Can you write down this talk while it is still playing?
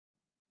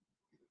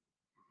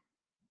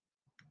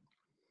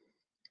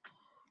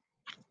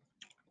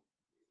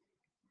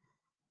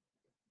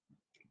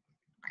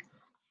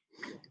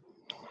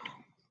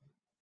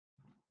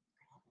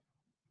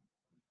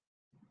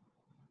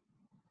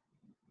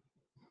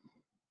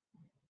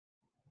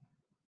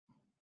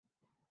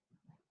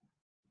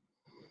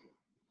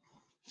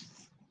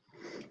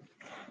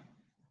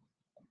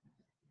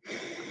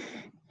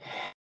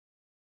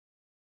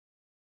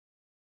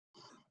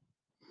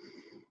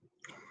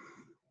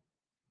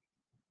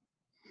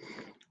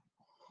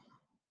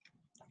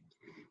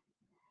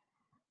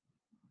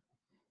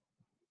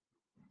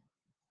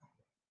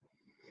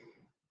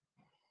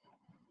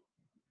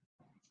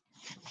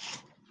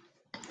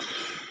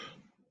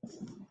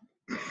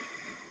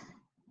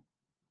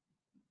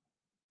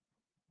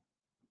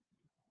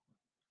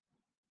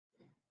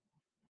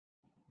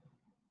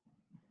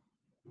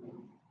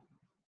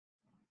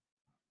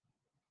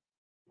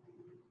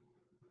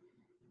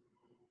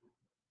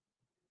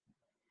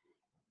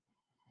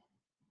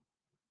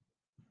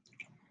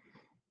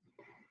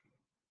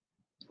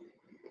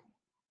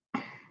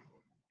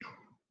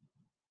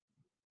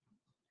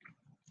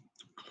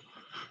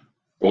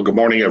Well, good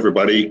morning,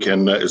 everybody.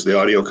 Is the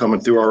audio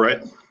coming through all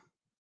right?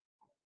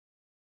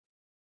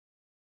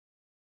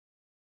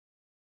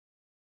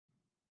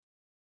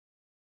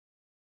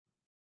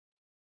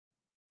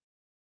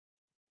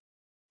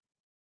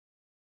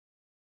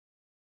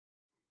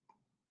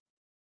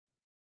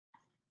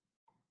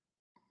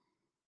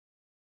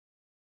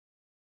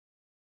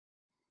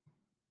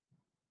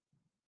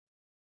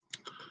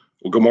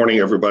 Well, good morning,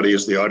 everybody.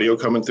 Is the audio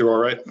coming through all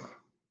right?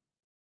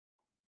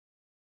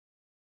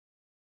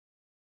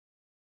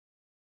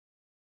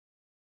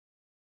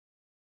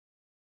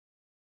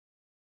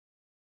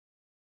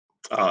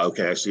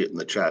 Okay, I see it in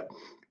the chat.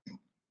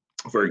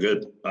 Very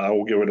good.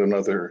 We'll give it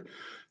another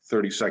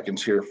 30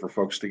 seconds here for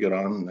folks to get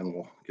on, and then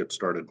we'll get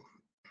started.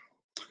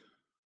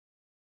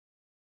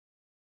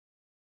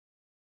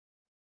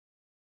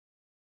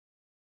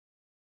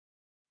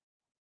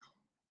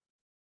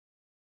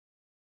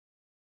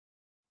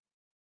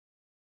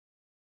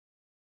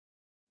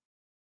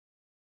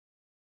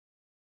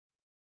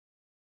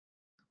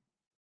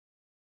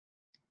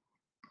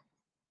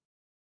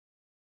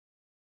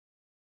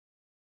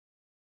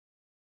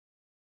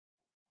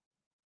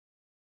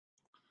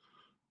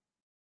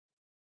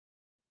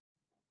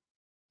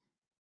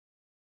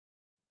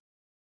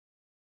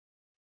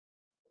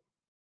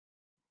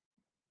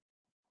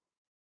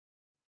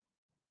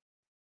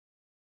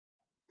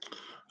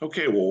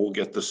 Okay, well, we'll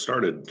get this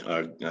started.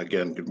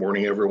 Again, good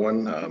morning,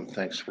 everyone.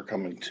 Thanks for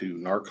coming to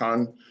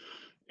NARCON.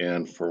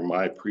 And for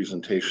my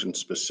presentation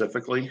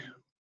specifically,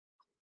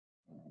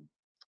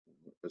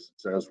 as it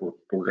says,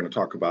 we're going to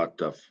talk about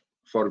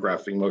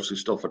photographing, mostly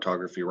still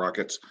photography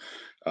rockets.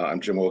 I'm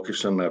Jim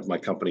Wilkerson. I have my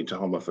company,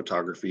 Tahoma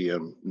Photography,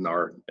 and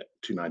NAR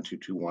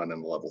 29221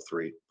 and level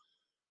 3.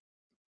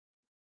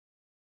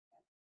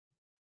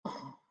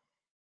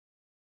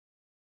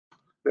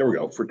 There we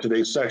go. For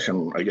today's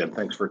session, again,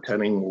 thanks for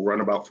attending. We'll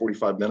run about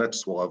 45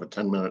 minutes. We'll have a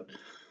 10-minute,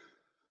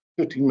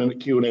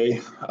 15-minute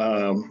Q&A.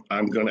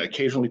 I'm going to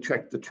occasionally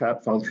check the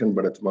chat function,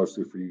 but it's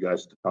mostly for you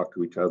guys to talk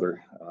to each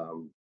other.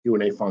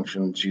 Q&A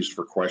function is used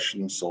for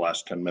questions the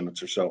last 10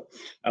 minutes or so,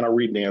 and I'll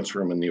read and answer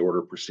them in the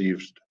order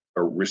received,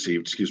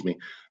 excuse me.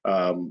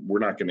 We're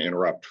not going to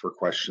interrupt for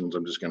questions.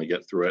 I'm just going to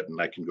get through it,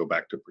 and I can go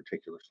back to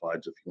particular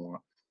slides if you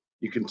want.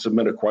 You can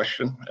submit a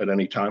question at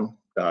any time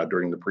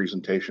during the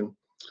presentation,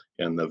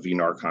 and the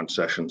vNARCON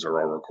sessions are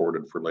all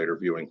recorded for later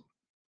viewing.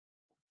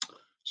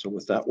 So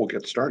with that, we'll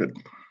get started.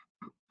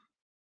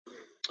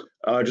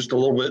 Just a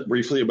little bit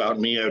briefly about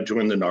me. I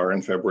joined the NAR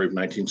in February of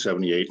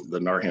 1978, the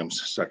NARHAMS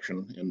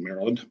section in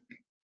Maryland.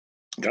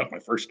 Got my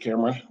first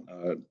camera,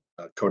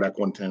 Kodak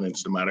 110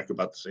 Instamatic,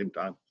 about the same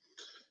time.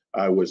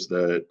 I was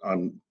a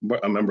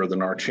member of the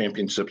NAR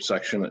championship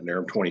section at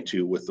NARM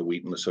 22 with the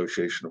Wheaton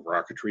Association of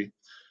Rocketry.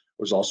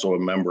 Was also a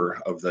member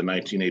of the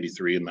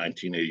 1983 and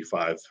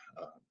 1985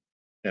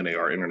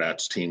 NAR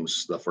Internats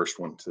teams, the first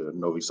one to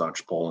Novi Sad,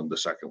 Poland, the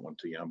second one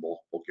to Yambol,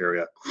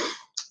 Bulgaria.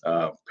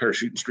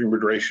 Parachute and streamer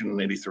duration in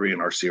 83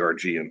 and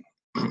RCRG in,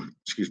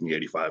 excuse me,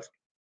 85.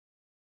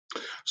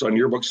 So on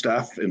yearbook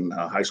staff in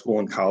high school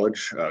and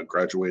college,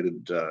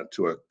 graduated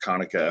to a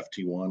Konica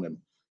FT1 and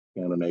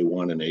Canon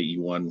A1 and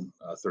AE1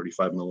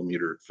 35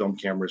 millimeter film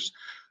cameras.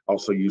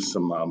 Also used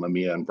some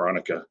Mamiya and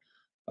Bronica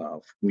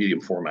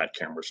medium format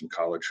cameras in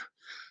college.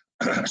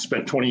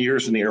 Spent 20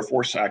 years in the Air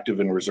Force, active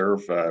in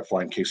reserve,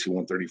 flying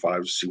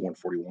KC-135s,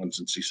 C-141s,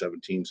 and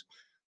C-17s.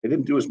 I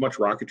didn't do as much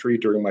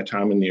rocketry during my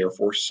time in the Air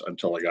Force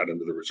until I got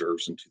into the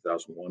reserves in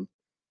 2001,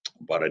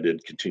 but I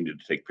did continue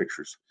to take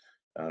pictures.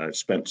 I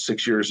spent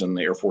 6 years in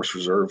the Air Force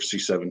Reserve,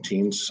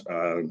 C-17s,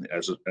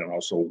 and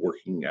also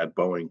working at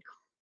Boeing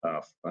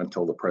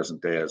until the present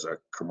day as a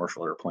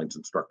commercial airplanes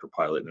instructor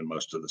pilot in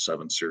most of the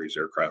 7 series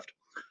aircraft.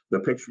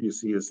 The picture you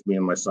see is me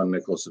and my son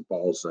Nicholas at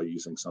Balls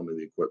using some of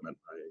the equipment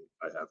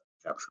I have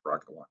captured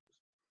rocket launches.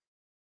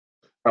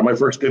 My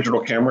first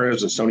digital camera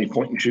is a Sony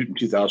point and shoot in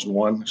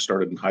 2001.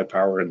 Started in high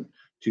power in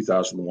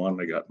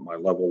 2001. I got my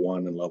level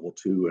 1 and level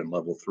 2 and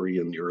level 3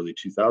 in the early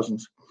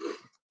 2000s.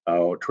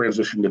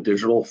 Transitioned to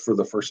digital for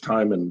the first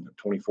time in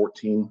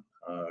 2014.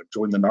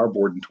 Joined the NAR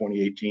board in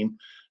 2018,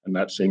 and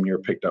that same year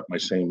picked up my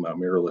same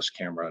mirrorless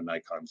camera, a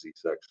Nikon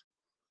Z6.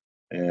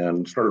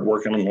 And started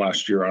working on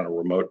last year on a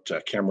remote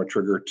camera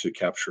trigger to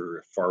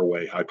capture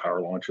faraway high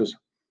power launches.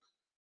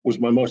 Was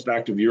my most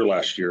active year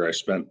last year.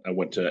 I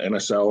went to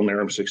NSL,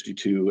 NARM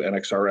 62,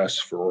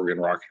 NXRS for Oregon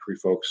rocketry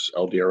folks,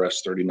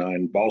 LDRS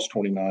 39, Balls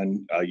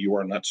 29,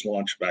 UR Nuts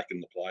launch back in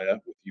the Playa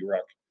with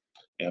UROC,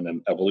 and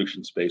an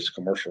Evolution Space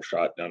commercial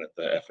shot down at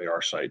the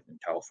FAR site in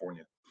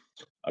California.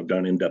 I've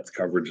done in-depth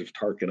coverage of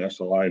TARC and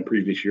SLI in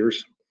previous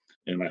years,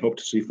 and I hope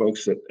to see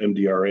folks at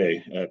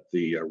MDRA at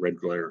the Red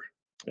Glare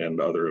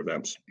and other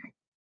events.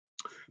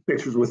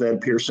 Pictures with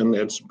Ed Pearson.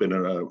 Ed's been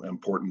an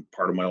important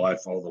part of my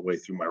life all the way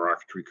through my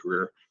rocketry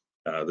career.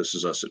 This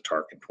is us at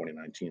TARC in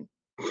 2019.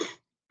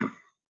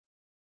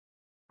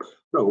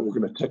 So we're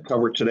going to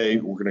cover today,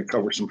 we're going to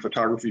cover some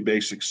photography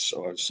basics,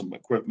 some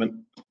equipment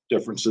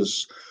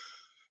differences,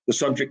 the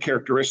subject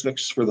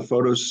characteristics for the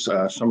photos,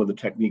 some of the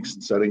techniques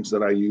and settings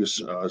that I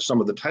use,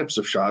 some of the types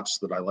of shots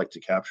that I like to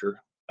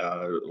capture,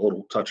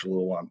 touch a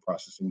little on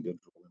processing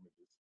digital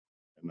images,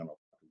 and then I'll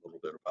talk a little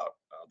bit about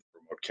the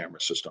remote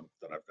camera system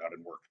that I've got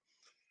in work.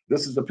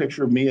 This is a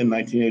picture of me in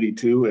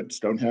 1982 at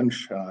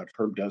Stonehenge.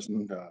 Herb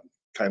Desmond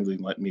kindly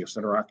lent me a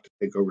Cinerock to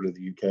take over to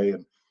the UK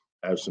and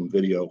have some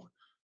video,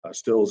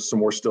 some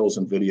more stills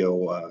and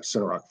video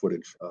Cinerock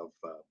footage of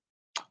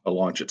a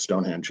launch at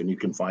Stonehenge. And you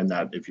can find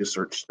that if you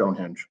search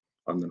Stonehenge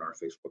on the NAR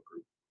Facebook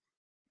group.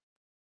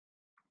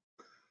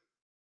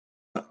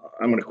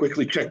 I'm going to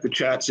quickly check the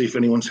chat, see if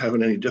anyone's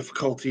having any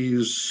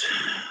difficulties.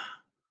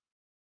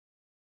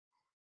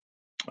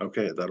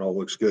 Okay, that all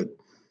looks good.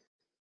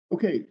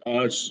 Okay,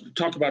 let's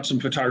talk about some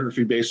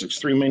photography basics.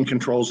 3 main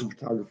controls a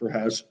photographer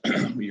has: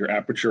 your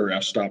aperture,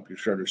 f-stop, your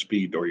shutter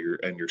speed, or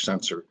your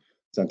sensor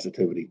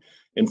sensitivity.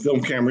 In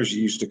film cameras,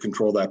 you used to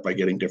control that by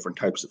getting different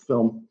types of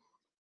film.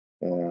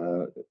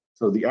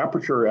 So the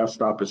aperture,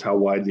 f-stop, is how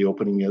wide the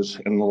opening is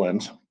in the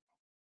lens.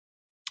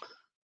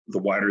 The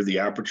wider the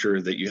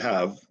aperture that you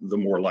have, the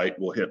more light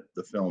will hit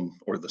the film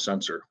or the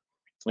sensor.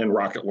 And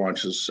rocket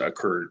launches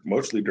occur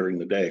mostly during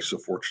the day, so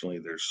fortunately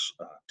there's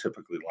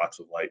typically lots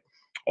of light,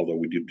 although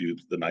we do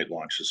the night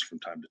launches from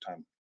time to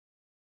time.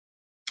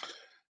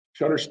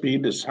 Shutter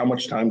speed is how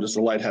much time does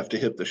the light have to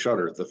hit the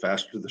shutter. The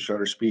faster the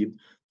shutter speed,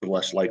 the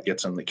less light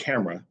gets on the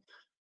camera.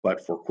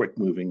 But for quick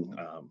moving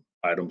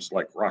items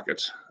like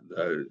rockets,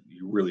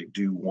 you really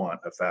do want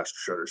a fast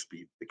shutter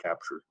speed to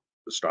capture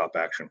the stop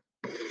action.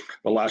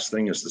 The last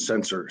thing is the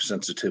sensor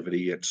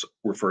sensitivity. It's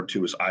referred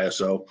to as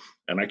ISO,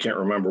 and I can't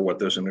remember what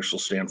those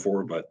initials stand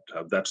for, but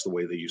that's the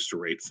way they used to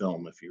rate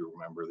film. If you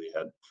remember, they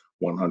had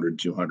 100,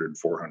 200,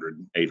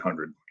 400,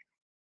 800,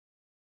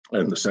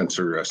 and the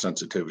sensor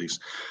sensitivities.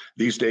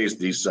 These days,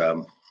 these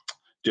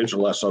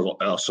digital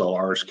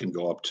SLRs can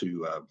go up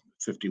to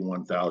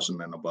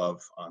 51,000 and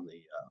above on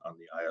the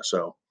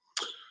ISO.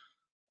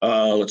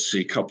 Let's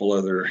see, a couple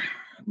other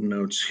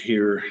notes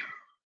here.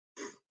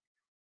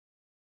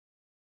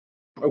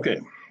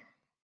 Okay.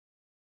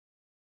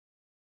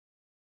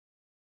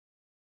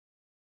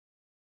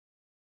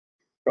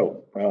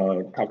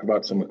 Talk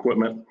about some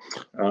equipment.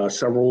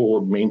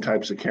 Several main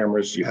types of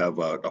cameras. You have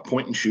a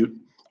point and shoot,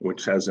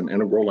 which has an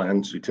integral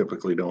lens. You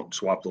typically don't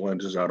swap the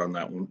lenses out on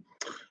that one.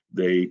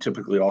 They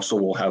typically also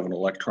will have an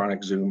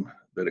electronic zoom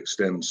that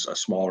extends a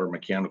smaller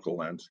mechanical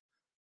lens.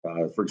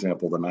 For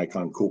example, the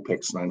Nikon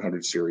Coolpix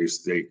 900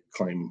 series, they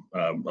claim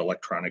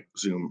electronic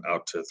zoom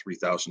out to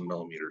 3,000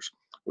 millimeters,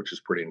 which is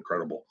pretty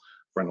incredible.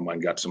 A friend of mine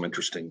got some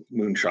interesting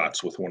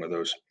moonshots with one of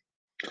those.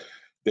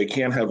 They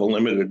can have a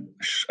limited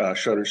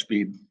shutter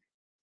speed,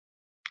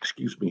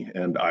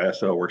 and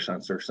ISO or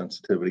sensor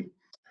sensitivity.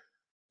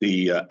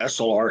 The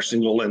SLR,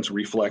 single lens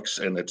reflex,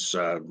 and its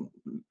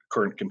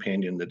current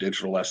companion, the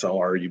digital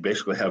SLR, you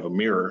basically have a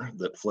mirror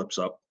that flips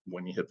up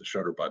when you hit the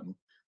shutter button,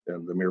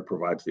 and the mirror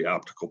provides the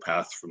optical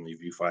path from the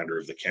viewfinder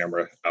of the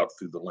camera out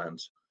through the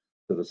lens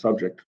to the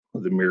subject.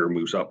 The mirror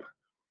moves up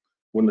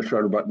when the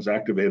shutter button's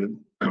activated,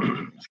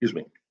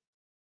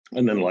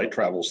 and then light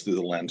travels through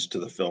the lens to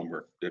the film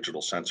or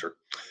digital sensor.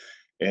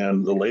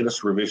 And the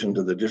latest revision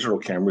to the digital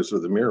cameras are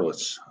the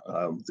mirrorless.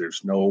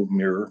 There's no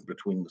mirror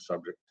between the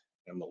subject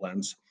and the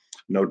lens,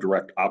 no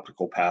direct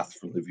optical path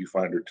from the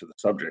viewfinder to the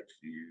subject.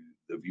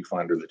 The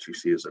viewfinder that you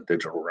see is a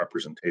digital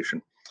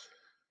representation.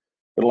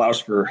 It allows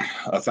for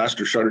a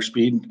faster shutter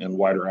speed and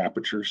wider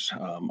apertures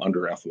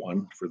under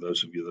f1, for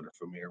those of you that are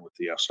familiar with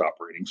the f-stop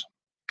ratings.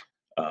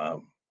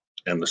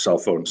 And the cell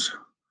phones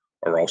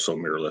are also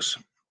mirrorless.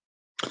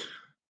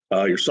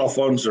 Your cell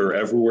phones are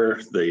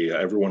everywhere.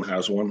 Everyone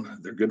has one.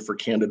 They're good for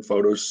candid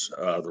photos.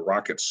 The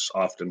rockets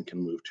often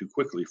can move too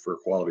quickly for a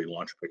quality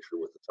launch picture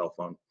with a cell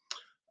phone.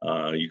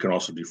 You can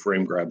also do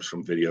frame grabs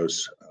from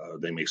videos.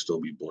 They may still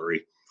be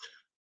blurry.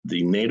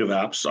 The native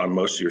apps on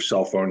most of your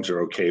cell phones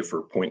are okay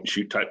for point and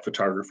shoot type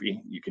photography.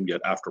 You can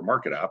get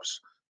aftermarket apps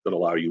that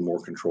allow you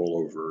more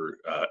control over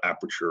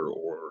aperture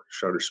or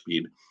shutter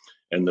speed.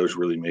 And those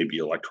really may be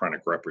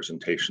electronic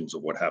representations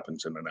of what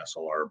happens in an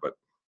SLR, but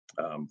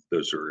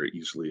those are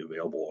easily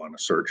available on a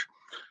search.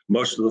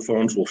 Most of the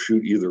phones will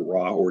shoot either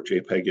RAW or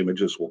JPEG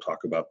images. We'll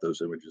talk about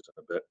those images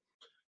in a bit.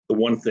 The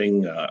one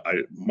thing,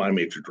 my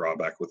major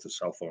drawback with the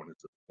cell phone is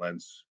the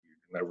lens.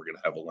 You're never going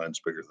to have a lens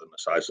bigger than the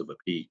size of a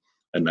pea,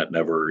 and that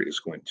never is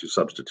going to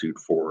substitute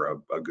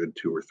for a good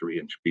 2 or 3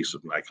 inch piece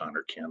of Nikon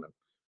or Canon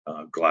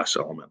glass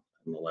element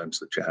in the lens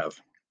that you have.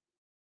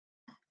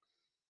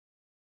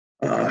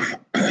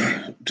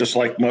 Just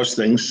like most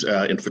things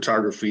in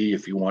photography,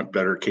 if you want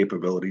better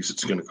capabilities,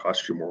 it's going to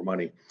cost you more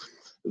money.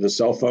 The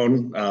cell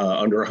phone,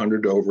 under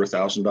 $100 to over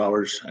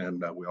 $1,000,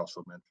 and we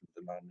also mentioned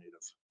the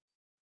non-native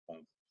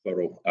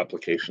photo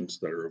applications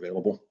that are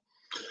available.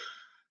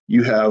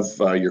 You have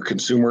your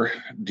consumer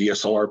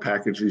DSLR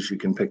packages. You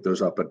can pick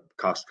those up at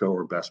Costco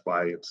or Best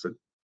Buy. It's a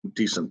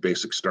decent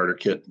basic starter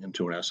kit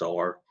into an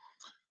SLR.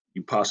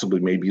 You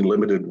possibly may be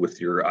limited with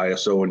your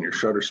ISO and your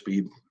shutter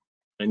speed,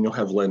 and you'll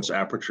have lens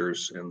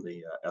apertures in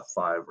the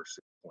f5 or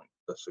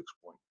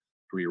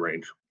 6.3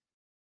 range.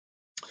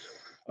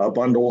 A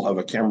bundle of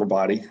a camera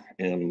body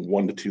and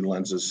 1 to 2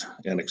 lenses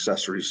and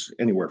accessories,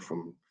 anywhere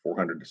from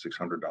 $400 to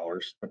 $600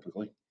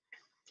 typically.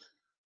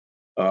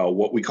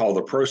 what we call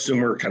the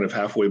prosumer, kind of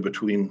halfway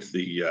between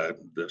the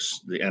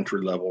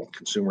entry level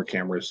consumer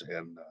cameras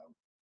and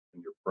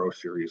your Pro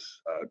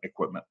Series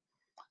equipment.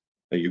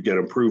 You get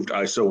improved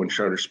ISO and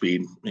shutter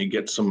speed. You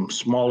get some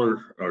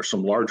smaller or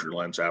some larger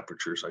lens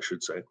apertures, I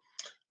should say,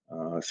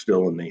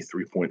 still in the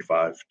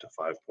 3.5 to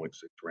 5.6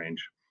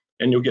 range.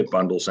 And you'll get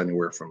bundles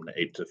anywhere from the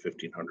 $800 to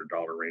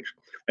 $1,500 range.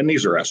 And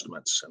these are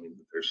estimates. I mean,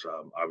 there's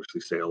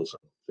obviously sales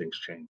and things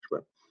change,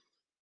 but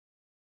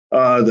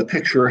the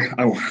picture,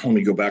 let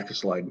me go back a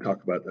slide and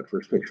talk about that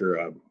first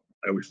picture.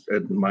 I was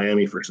at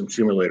Miami for some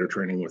simulator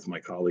training with my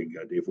colleague,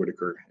 Dave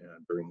Whitaker,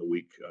 during the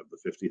week of the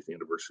 50th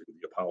anniversary of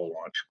the Apollo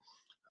launch.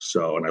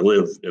 So, and I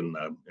live in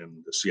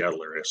the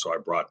Seattle area, so I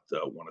brought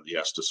one of the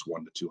Estes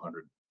 1 to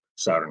 200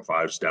 Saturn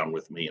V's down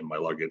with me in my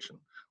luggage, and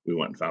we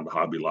went and found a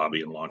Hobby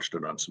Lobby and launched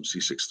it on some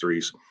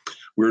C-63s.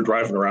 We were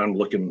driving around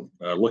looking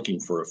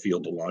for a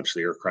field to launch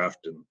the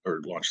aircraft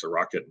or launch the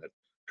rocket, and it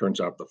turns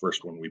out the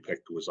first one we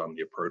picked was on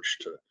the approach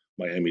to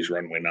Miami's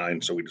runway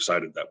 9, so we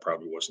decided that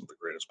probably wasn't the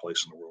greatest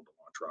place in the world to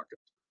launch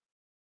rockets.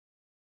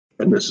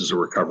 And this is a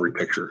recovery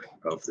picture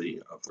of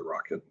the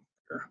rocket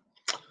here.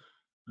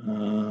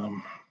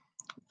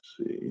 Let's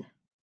see.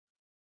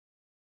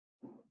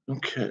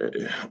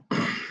 Okay.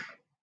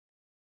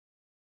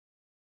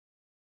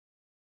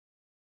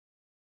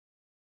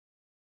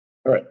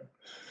 All right.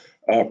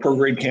 Pro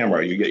grade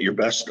camera, you get your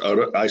best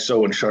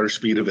ISO and shutter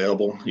speed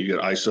available. You get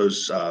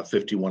ISOs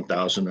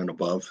 51,000 and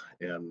above,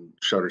 and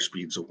shutter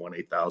speeds of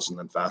 1/8000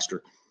 and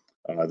faster.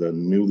 The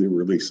newly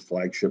released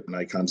flagship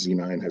Nikon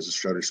Z9 has a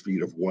shutter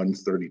speed of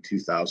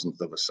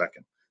 1/32,000th of a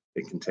second.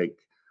 It can take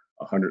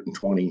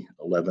 120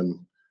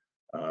 11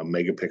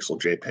 megapixel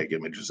JPEG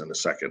images in a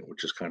second,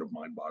 which is kind of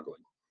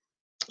mind-boggling.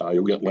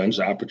 You'll get lens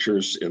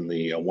apertures in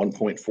the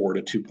 1.4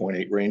 to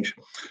 2.8 range.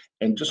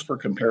 And just for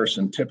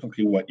comparison,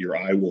 typically what your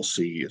eye will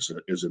see is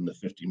in the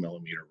 50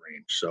 millimeter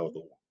range. So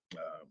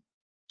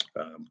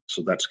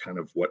so that's kind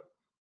of what,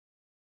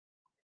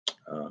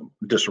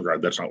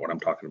 disregard, that's not what I'm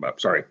talking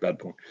about. Sorry, bad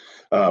point.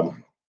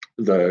 And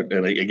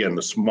again,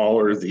 the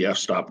smaller the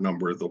f-stop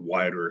number, the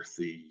wider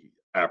the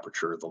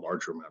aperture, the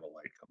larger amount of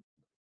light comes.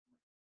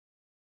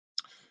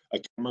 A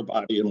camera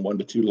body and 1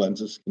 to 2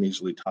 lenses can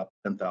easily top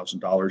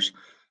 $10,000.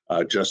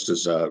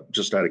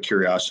 Just out of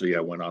curiosity,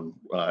 I went on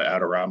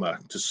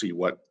Adorama to see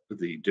what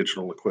the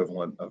digital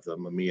equivalent of the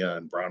Mamiya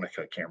and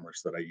Bronica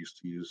cameras that I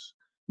used to use,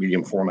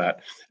 medium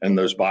format, and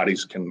those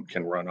bodies can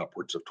run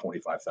upwards of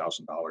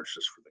 $25,000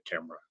 just for the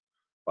camera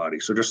body.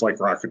 So just like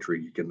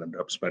rocketry, you can end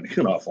up spending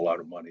an awful lot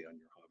of money on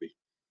your hobby.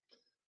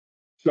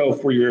 So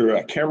for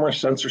your camera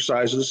sensor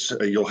sizes,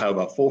 you'll have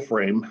a full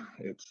frame.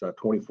 It's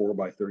 24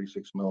 by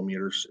 36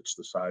 millimeters. It's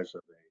the size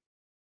of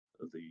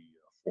the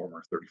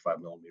former 35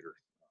 millimeter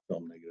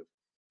film negative,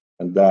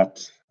 and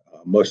that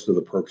most of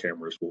the Pro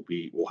cameras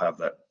will have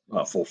that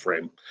full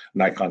frame.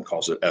 Nikon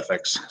calls it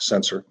FX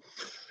sensor.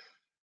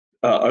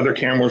 Other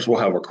cameras will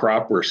have a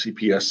crop or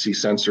CPSC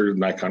sensor.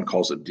 Nikon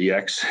calls it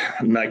DX.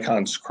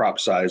 Nikon's crop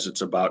size,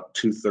 it's about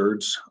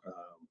 2/3.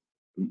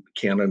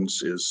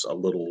 Canon's is a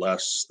little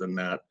less than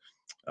that.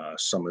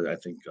 Some of, I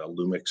think,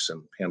 Lumix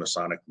and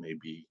Panasonic may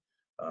be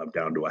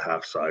down to a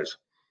half size.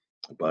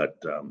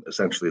 But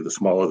essentially, the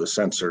smaller the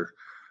sensor,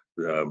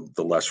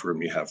 the less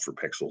room you have for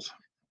pixels.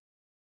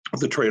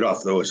 The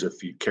trade-off, though, is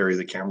if you carry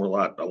the camera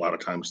a lot of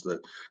times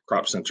the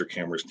crop sensor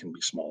cameras can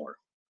be smaller.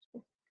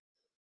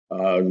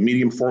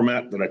 Medium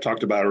format that I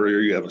talked about earlier,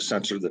 you have a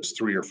sensor that's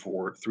 3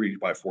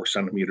 by 4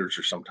 centimeters,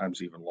 or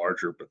sometimes even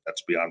larger, but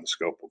that's beyond the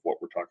scope of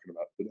what we're talking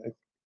about today.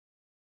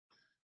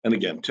 And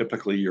again,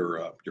 typically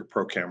your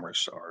Pro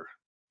cameras are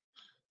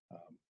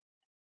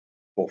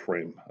full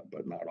frame,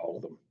 but not all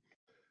of them.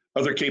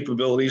 Other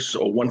capabilities.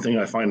 So one thing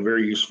I find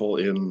very useful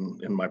in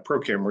my Pro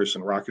cameras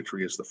and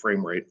rocketry is the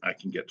frame rate. I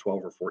can get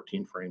 12 or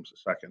 14 frames a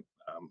second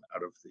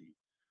out of the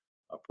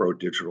Pro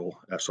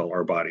digital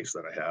SLR bodies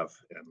that I have.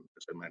 And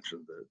as I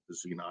mentioned, the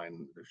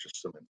Z9, there's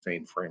just some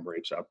insane frame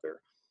rates out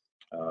there.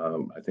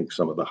 I think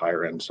some of the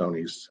higher end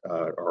Sonys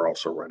are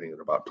also running at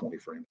about 20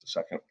 frames a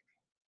second.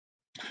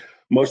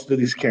 Most of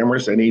these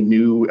cameras, any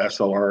new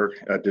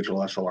SLR,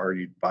 digital SLR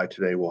you buy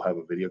today will have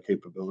a video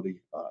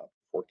capability,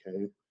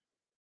 4K.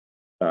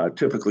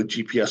 Typically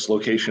GPS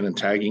location and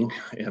tagging,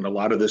 and a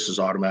lot of this is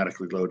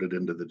automatically loaded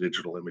into the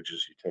digital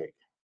images you take.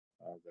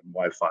 Then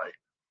Wi-Fi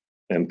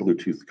and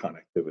Bluetooth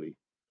connectivity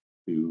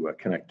to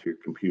connect to your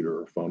computer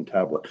or phone,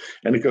 tablet.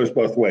 And it goes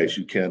both ways.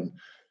 You can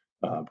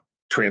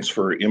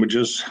transfer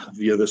images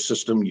via the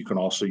system. You can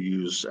also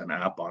use an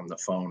app on the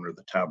phone or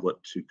the tablet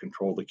to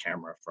control the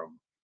camera from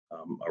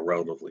a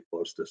relatively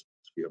close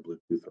distance via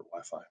Bluetooth or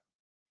Wi-Fi.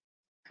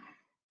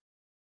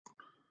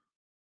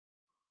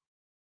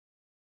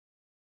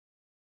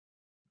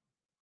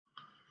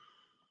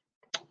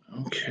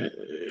 Okay.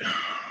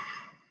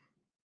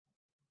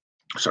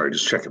 Sorry,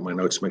 just checking my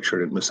notes, make sure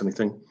I didn't miss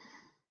anything.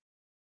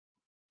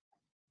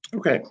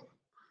 Okay.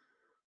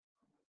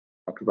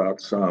 Talk about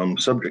some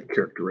subject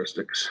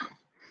characteristics.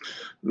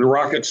 The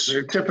rockets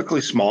are typically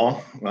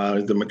small.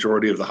 The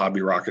majority of the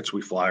hobby rockets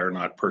we fly are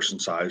not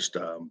person-sized,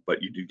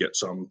 but you do get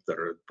some that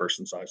are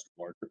person-sized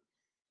and larger.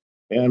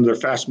 And they're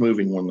fast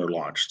moving when they're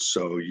launched.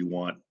 So you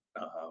want,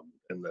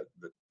 in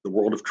the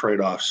world of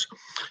trade-offs,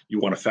 you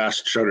want a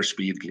fast shutter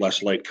speed.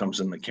 Less light comes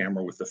in the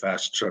camera with the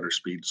fast shutter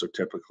speed. So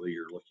typically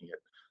you're looking at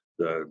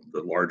the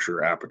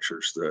larger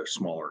apertures, the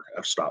smaller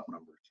f-stop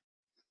numbers.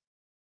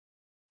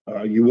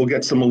 You will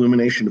get some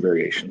illumination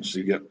variations.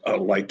 You get a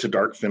light to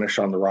dark finish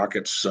on the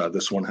rockets.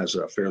 This one has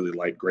a fairly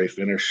light gray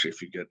finish.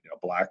 If you get a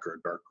black or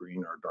a dark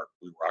green or a dark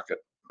blue rocket,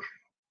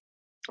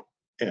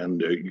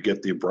 and you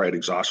get the bright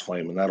exhaust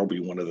flame, and that'll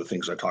be one of the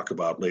things I talk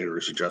about later,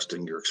 is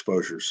adjusting your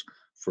exposures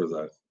for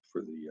the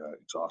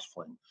exhaust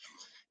flame.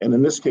 And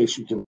in this case,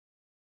 you can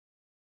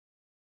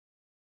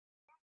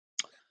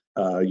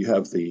you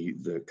have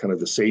the kind of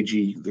the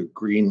sagey, the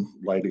green,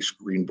 lightish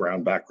green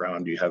brown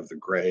background. You have the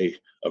gray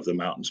of the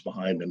mountains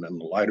behind, and then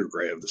the lighter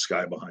gray of the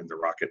sky behind the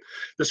rocket.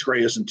 This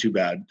gray isn't too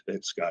bad.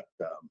 It's got,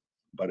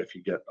 but if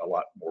you get a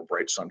lot more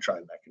bright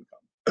sunshine, that can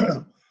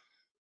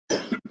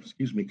come,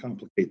 excuse me,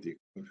 complicate the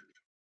exposure.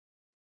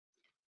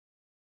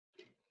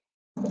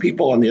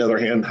 People, on the other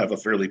hand, have a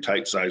fairly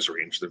tight size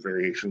range. The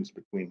variations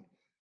between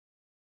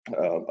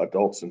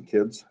adults and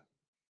kids,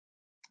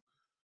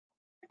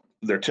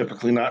 they're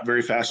typically not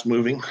very fast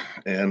moving,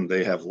 and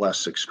they have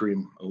less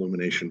extreme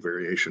illumination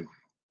variation.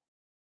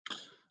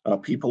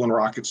 People and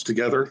rockets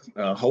together,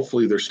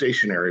 hopefully they're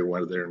stationary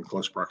when they're in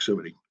close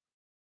proximity.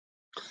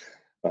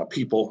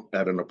 People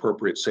at an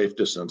appropriate safe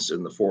distance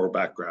in the forward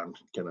background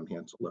can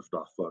enhance a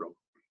liftoff photo.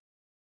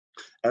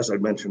 As I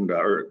mentioned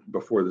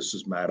before, this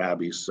is Matt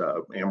Abbey's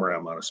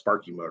AMRAAM on a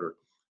Sparky motor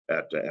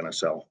at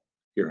NSL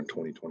here in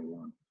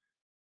 2021.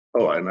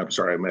 Oh, and I'm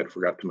sorry, I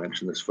forgot to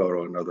mention this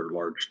photo, another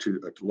large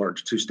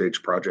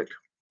two-stage project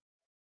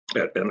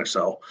at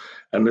NSL.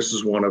 And this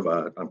is one of,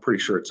 I'm pretty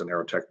sure it's an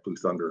Aerotech Blue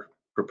Thunder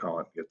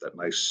propellant. Get that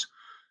nice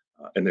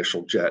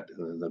initial jet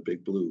and then the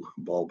big blue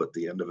bulb at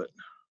the end of it.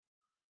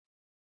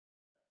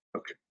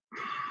 Okay.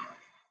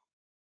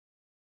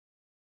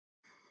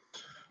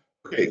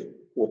 Okay,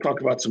 we'll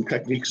talk about some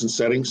techniques and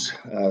settings.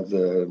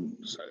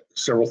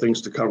 Several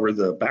things to cover: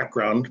 the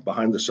background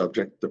behind the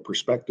subject, the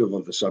perspective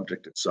of the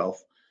subject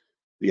itself,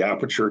 the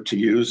aperture to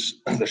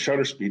use, the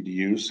shutter speed to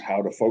use,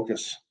 how to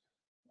focus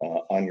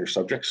on your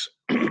subjects,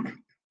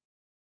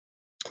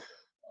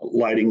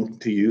 lighting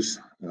to use,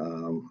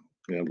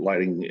 and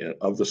lighting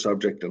of the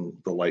subject and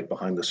the light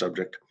behind the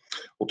subject.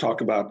 We'll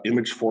talk about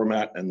image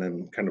format and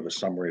then kind of a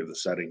summary of the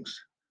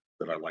settings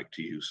that I like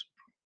to use.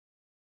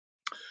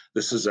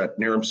 This is at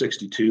NARAM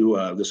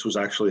 62. This was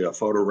actually a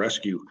photo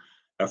rescue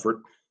effort.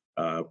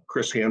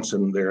 Chris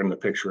Hansen there in the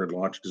picture had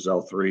launched his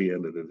L3,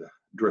 and it had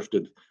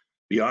drifted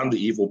beyond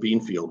the evil bean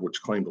field,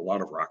 which claimed a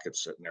lot of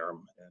rockets at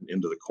NARAM, and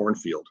into the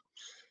cornfield.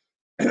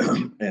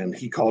 And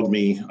he called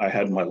me. I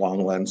had my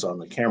long lens on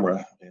the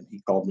camera, and he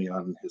called me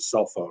on his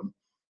cell phone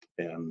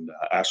and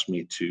asked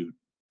me to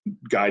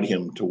guide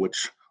him to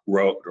which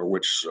row or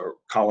which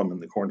column in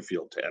the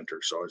cornfield to enter.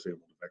 So I was able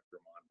to vector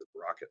him onto the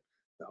rocket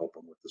to help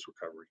him with this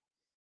recovery.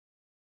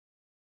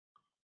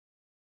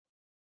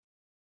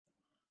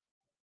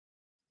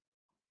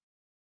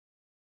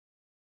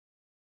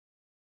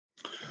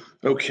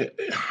 Okay.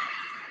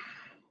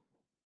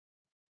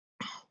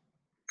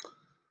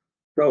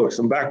 So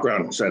some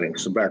background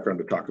settings, some background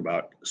to talk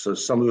about. So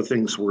some of the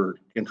things we're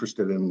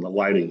interested in the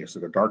lighting: is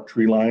it a dark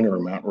tree line or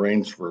a mountain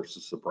range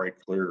versus a bright,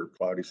 clear, or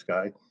cloudy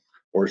sky?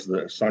 Or is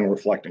the sun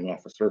reflecting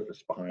off a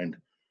surface behind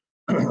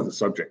the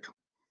subject?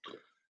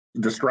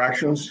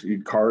 Distractions: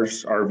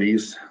 cars,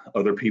 RVs,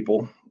 other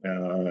people,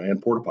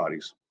 and porta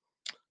potties.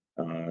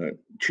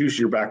 Choose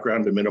your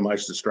background to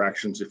minimize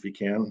distractions if you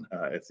can.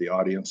 If the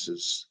audience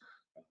is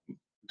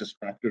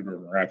distracted or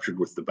enraptured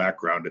with the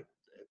background,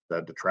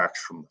 that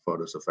detracts from the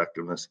photo's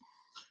effectiveness.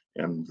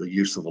 And the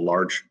use of a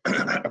large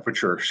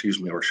aperture,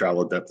 or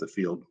shallow depth of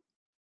field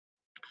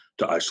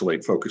to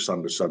isolate focus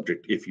on the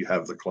subject if you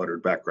have the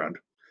cluttered background.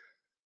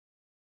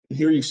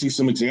 Here you see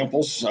some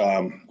examples.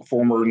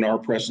 Former NAR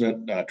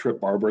president, Trip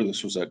Barber,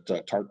 this was at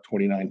TARC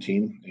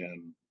 2019,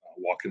 and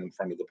walking in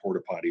front of the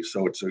porta potties.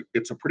 So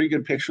it's a pretty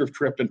good picture of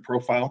Trip in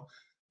profile,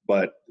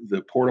 but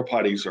the porta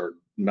potties are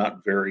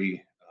not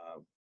very,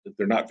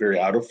 they're not very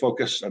out of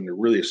focus, and they're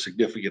really a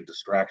significant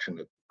distraction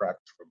that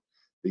detracts from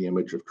the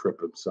image of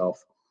Trip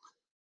himself.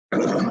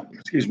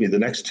 Excuse me. The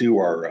next two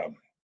are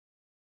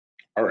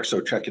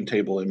RSO check-in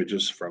table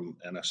images from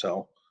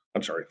NSL.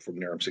 I'm sorry, from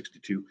NARAM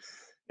 62.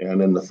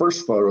 And in the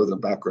first photo, the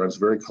background is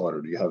very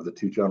cluttered. You have the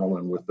two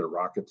gentlemen with their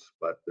rockets,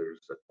 but there's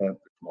a tent,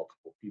 there's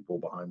multiple people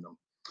behind them.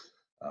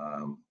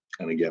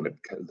 And again,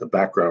 the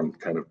background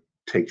kind of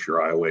takes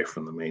your eye away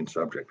from the main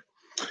subject.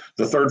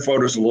 The third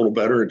photo is a little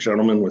better. A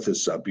gentleman with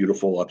his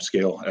beautiful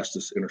upscale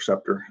Estes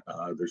Interceptor.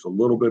 There's a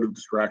little bit of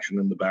distraction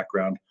in the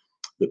background.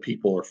 The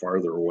people are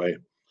farther away.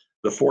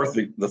 The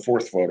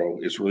fourth photo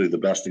is really the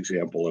best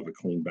example of a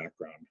clean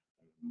background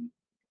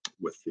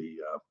with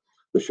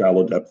the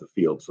shallow depth of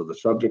field. So the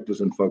subject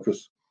is in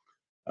focus.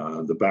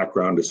 The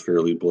background is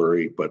fairly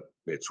blurry, but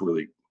it's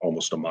really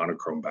almost a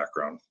monochrome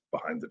background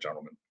behind the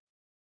gentleman.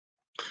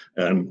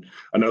 And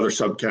another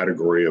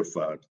subcategory of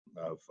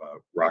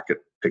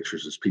rocket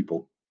pictures is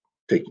people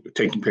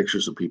taking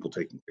pictures of people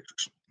taking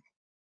pictures.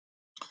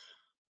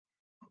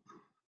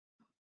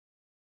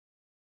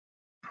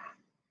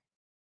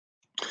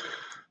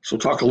 So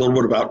talk a little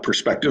bit about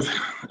perspective,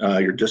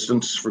 your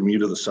distance from you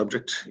to the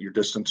subject, your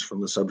distance from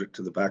the subject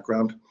to the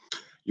background,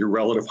 your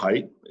relative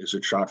height. Is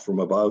it shot from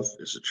above?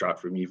 Is it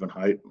shot from even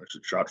height? Or is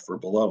it shot from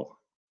below?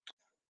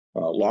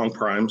 Long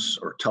primes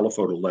or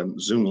telephoto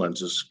zoom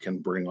lenses can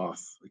bring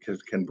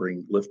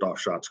liftoff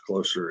shots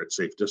closer at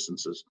safe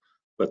distances,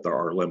 but there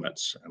are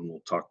limits, and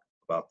we'll talk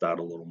about that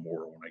a little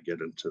more when I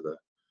get into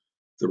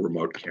the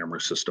remote camera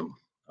system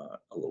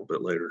a little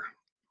bit later.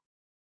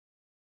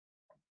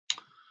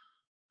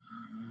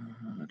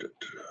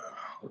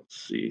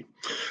 Let's see.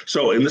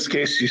 So in this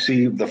case, you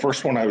see the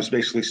first one, I was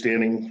basically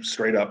standing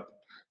straight up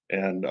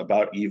and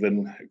about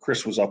even.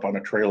 Chris was up on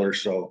a trailer,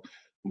 so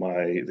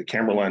the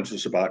camera lens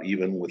was about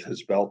even with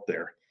his belt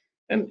there.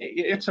 And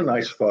it's a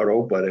nice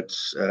photo, but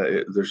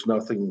there's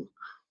nothing.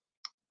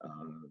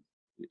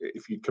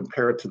 If you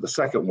compare it to the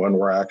second one,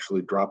 where I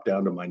actually dropped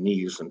down to my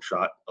knees and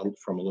shot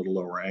from a little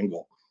lower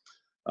angle,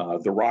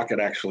 the rocket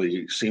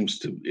actually seems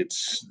to,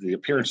 the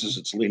appearance is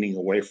it's leaning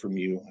away from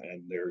you,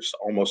 and there's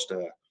almost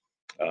a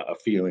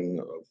feeling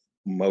of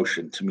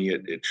motion. To me,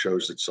 it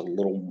shows it's a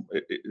little,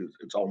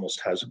 it almost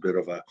has a bit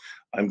of a,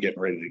 I'm getting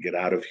ready to get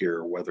out of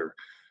here, whether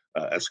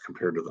as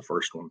compared to the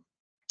first one.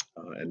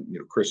 And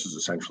Chris is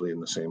essentially in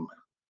the same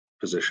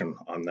position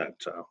on that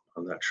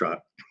shot.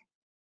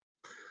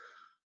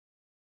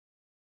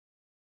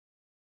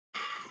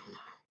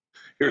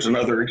 Here's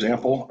another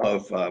example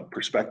of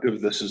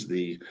perspective. This is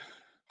the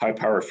high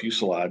power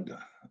fusillade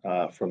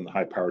from the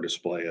high power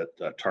display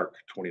at TARC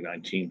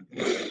 2019.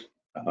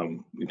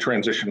 We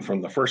transition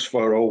from the first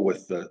photo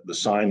with the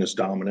sign is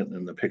dominant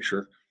in the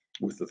picture,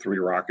 with the 3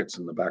 rockets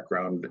in the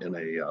background in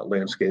a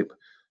landscape.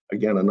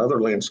 Again, another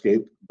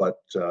landscape, but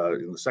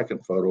in the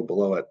second photo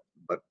below it,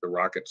 but the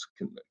rockets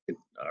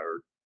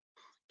are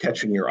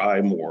catching your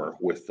eye more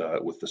with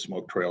the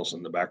smoke trails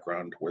in the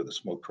background, where the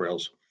smoke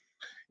trails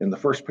in the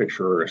first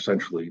picture are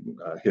essentially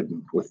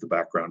hidden with the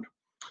background.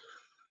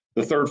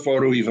 The third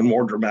photo, even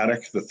more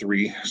dramatic, the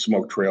 3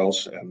 smoke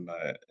trails and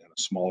a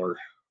smaller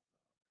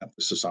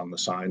emphasis on the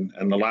sign.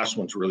 And the last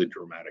one's really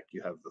dramatic.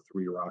 You have the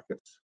 3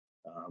 rockets,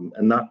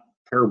 and not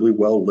terribly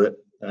well lit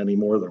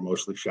anymore. They're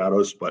mostly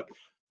shadows, but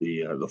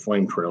the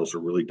flame trails are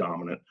really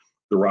dominant.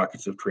 The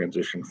rockets have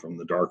transitioned from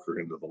the darker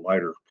into the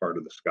lighter part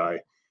of the sky,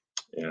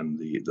 and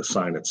the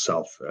sign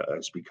itself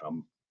has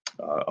become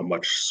a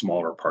much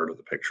smaller part of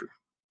the picture.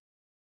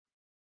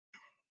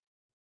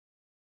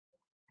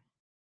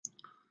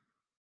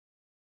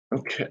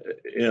 Okay,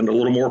 and a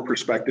little more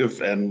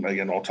perspective, and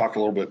again, I'll talk a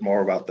little bit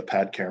more about the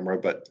pad camera,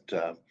 but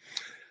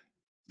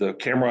the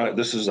camera,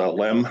 this is a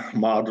LEM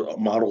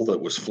model that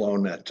was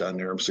flown at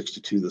NARAM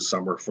 62 this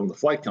summer. From the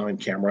Flightline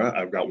camera,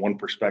 I've got one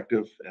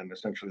perspective, and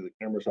essentially the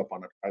camera's up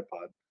on a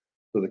tripod,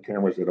 so the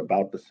camera's at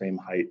about the same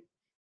height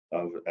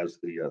as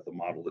the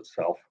model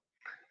itself.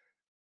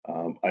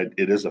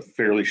 It is a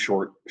fairly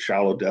short,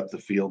 shallow depth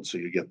of field, so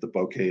you get the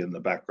bokeh in the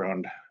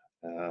background.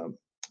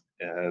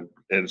 And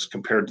as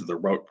compared to the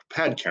remote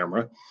pad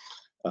camera,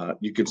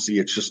 you can see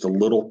it's just a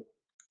little,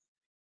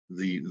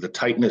 the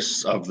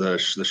tightness of the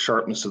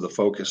sharpness of the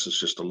focus is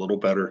just a little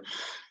better.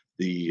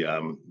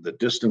 The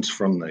distance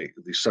from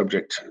the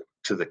subject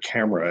to the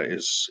camera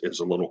is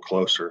a little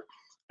closer.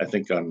 I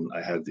think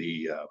I had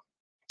the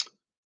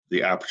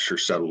aperture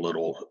set a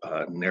little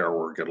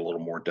narrower, get a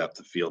little more depth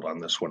of field on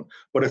this one,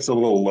 but it's a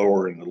little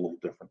lower and a little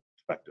different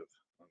perspective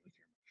on the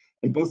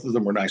camera. And both of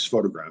them are nice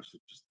photographs.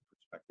 It's just the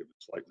perspective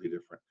is slightly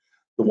different.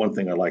 The one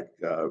thing I like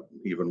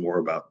even more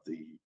about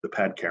the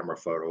pad camera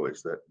photo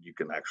is that you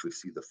can actually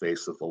see the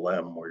face of the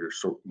LEM, where you're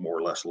more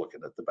or less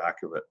looking at the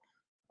back of it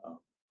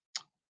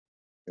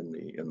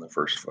in the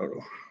first photo.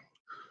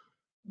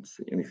 Let's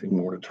see, anything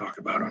more to talk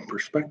about on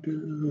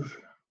perspective?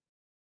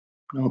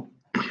 No.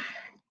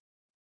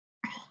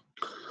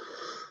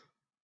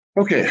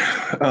 Okay,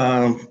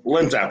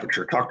 lens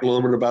aperture. Talked a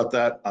little bit about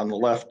that. On the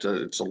left,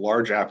 it's a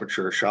large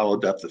aperture, shallow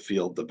depth of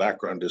field. The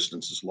background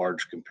distance is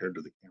large compared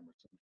to the camera.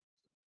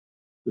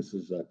 This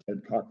is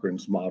Ted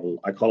Cochran's model.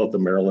 I call it the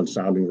Maryland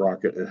sounding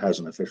rocket. It has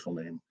an official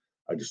name.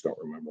 I just don't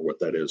remember what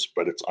that is,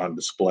 but it's on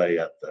display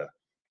at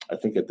I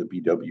think at the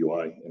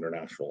BWI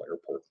International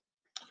Airport.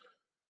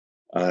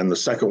 And the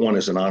second one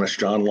is an Honest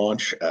John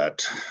launch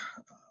at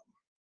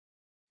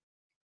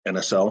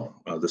NSL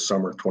this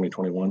summer,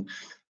 2021.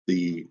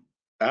 The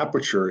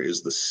aperture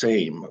is the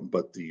same,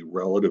 but the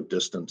relative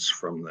distance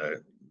from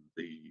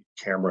the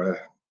camera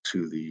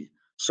to the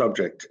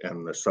subject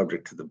and the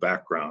subject to the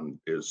background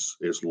is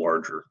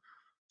larger,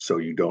 so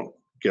you don't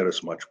get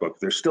as much bokeh.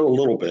 There's still a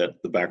little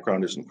bit. The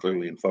background isn't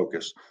clearly in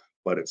focus,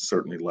 but it's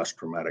certainly less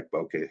dramatic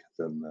bokeh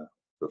than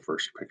the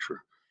first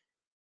picture.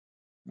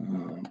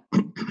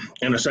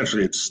 And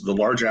essentially, it's the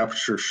large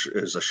aperture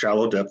is a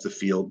shallow depth of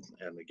field,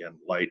 and again,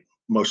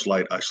 most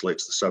light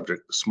isolates the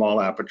subject. The small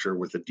aperture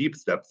with a deep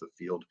depth of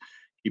field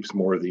keeps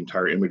more of the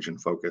entire image in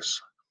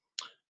focus.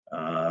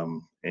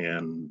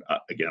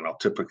 Again, I'll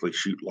typically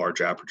shoot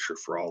large aperture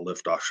for all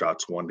liftoff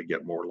shots, one to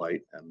get more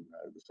light, and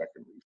the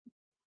second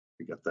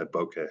to get that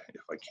bokeh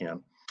if I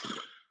can.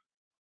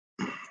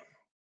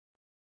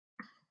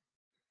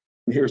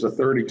 Here's a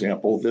third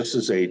example. This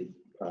is a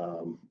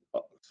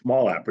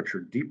small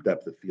aperture, deep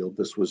depth of field.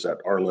 This was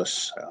at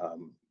Arliss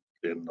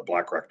in the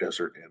Black Rock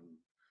Desert in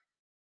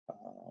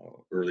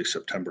early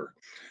September.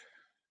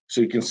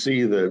 So you can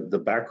see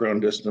the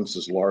background distance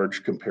is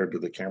large compared to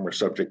the camera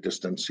subject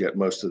distance, yet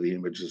most of the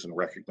image is in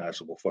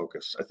recognizable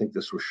focus. I think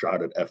this was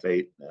shot at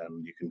f8,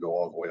 and you can go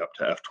all the way up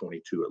to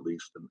f22 at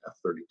least, and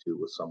f32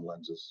 with some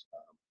lenses.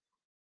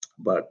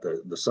 But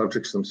the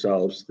subjects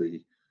themselves,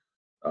 the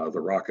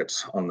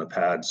rockets on the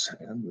pads,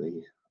 and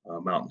the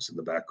mountains in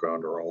the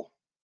background are all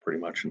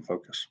pretty much in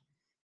focus.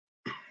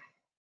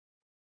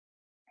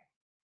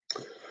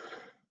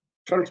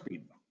 Shutter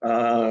speed.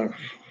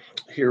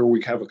 Here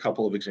we have a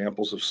couple of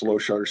examples of slow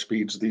shutter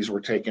speeds. These were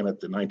taken at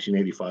the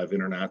 1985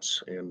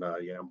 Internats in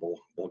Yambol,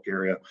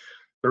 Bulgaria.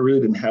 I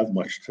really didn't have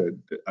much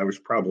I was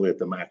probably at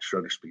the max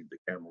shutter speed the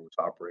camera was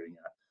operating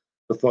at.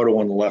 The photo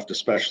on the left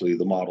especially,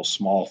 the model's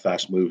small,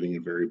 fast moving,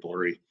 and very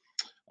blurry.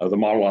 The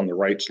model on the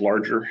right's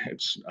larger,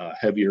 it's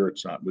heavier,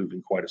 it's not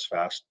moving quite as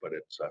fast, but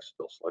it's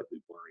still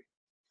slightly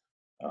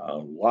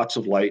blurry. Lots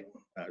of light,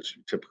 as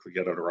you typically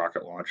get at a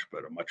rocket launch,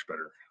 but a much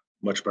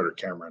better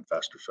camera and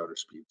faster shutter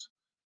speeds.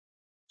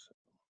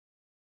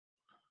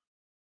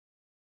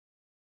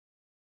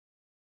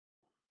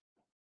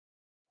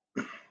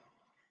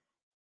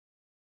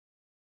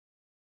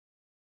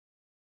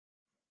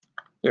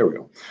 There we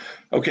go.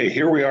 Okay,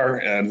 here we are,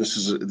 and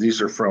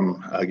these are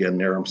from, again,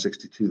 NARAM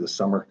 62 this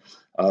summer.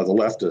 The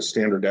left, a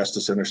standard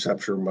Estes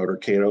interceptor motor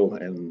Kato,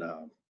 and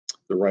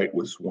the right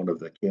was one of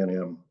the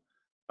Can-Am,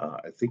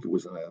 I think it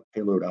was a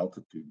payload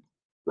altitude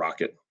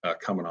rocket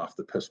coming off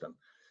the piston.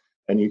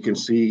 And you can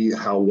see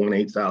how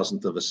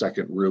 1/8,000th of a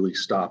second really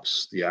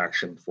stops the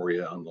action for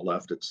you. On the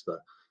left, it's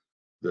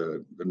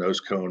the nose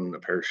cone, the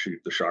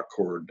parachute, the shock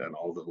cord, and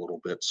all the little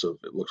bits of,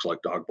 it looks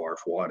like dog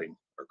barf wadding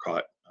are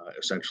caught,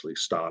 essentially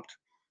stopped.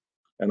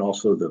 And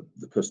also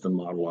the piston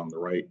model on the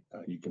right,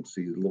 you can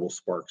see little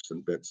sparks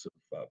and bits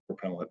of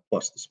propellant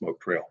plus the smoke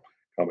trail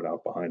coming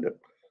out behind it.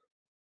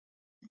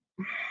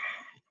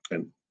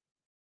 And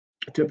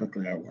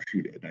typically I will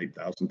shoot at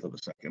 1/8,000th of a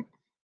second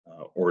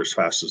or as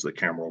fast as the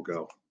camera will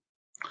go.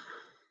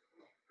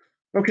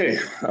 Okay,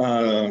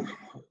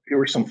 here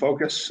was some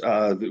focus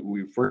that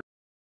we first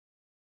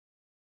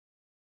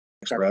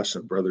Express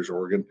at Brothers,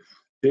 Oregon.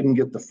 Didn't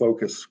get the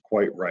focus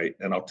quite right,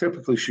 and I'll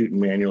typically shoot in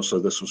manual, so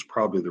this was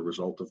probably the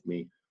result of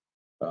me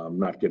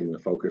not getting the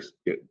focus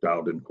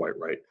dialed in quite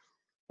right.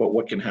 But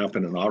what can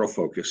happen in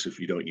autofocus if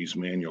you don't use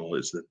manual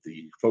is that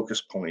the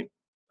focus point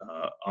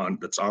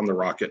that's on the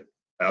rocket,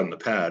 on the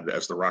pad,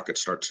 as the rocket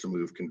starts to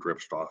move, can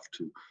drift off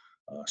to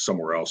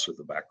somewhere else or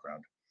the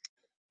background.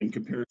 In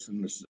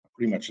comparison, this is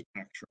pretty much a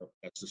tack-sharp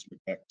Estes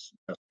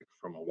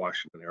from a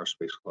Washington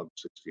Aerospace Club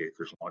 60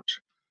 acres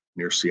launch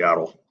near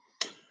Seattle.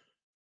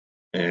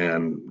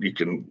 And you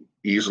can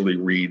easily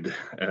read,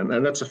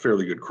 and that's a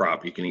fairly good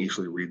crop, you can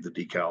easily read the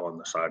decal on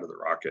the side of the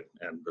rocket,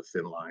 and the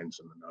thin lines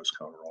and the nose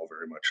cone are all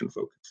very much in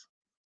focus.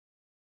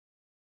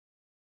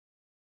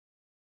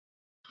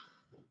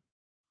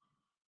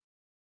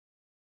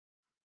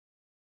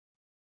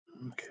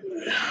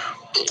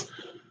 Okay.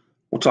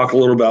 We'll talk a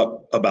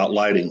little about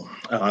lighting.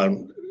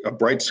 A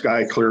bright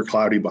sky, clear,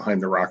 cloudy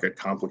behind the rocket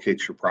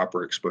complicates your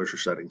proper exposure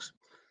settings.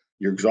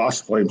 Your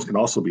exhaust flames can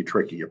also be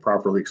tricky. A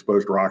properly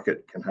exposed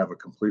rocket can have a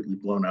completely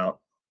blown out,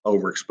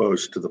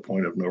 overexposed to the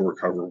point of no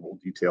recoverable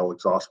detail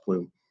exhaust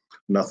plume,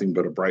 nothing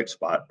but a bright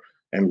spot.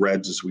 And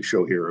reds, as we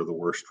show here, are the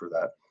worst for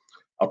that.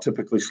 I'll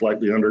typically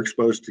slightly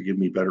underexpose to give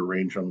me better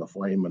range on the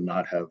flame and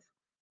not have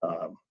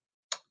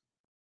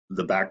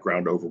the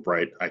background over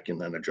bright. I can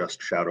then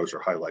adjust shadows or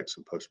highlights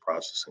in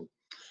post-processing.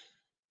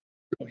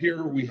 So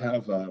here we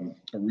have a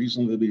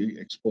reasonably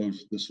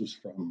exposed, this was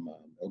from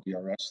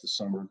LDRS this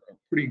summer, a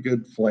pretty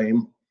good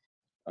flame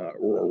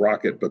or a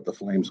rocket, but the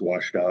flame's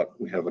washed out.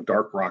 We have a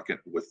dark rocket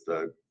with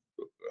a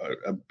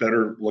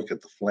better look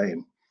at the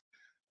flame.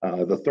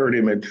 The third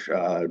image,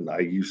 I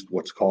used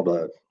what's called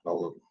a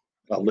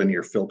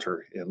linear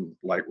filter in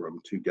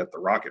Lightroom to get the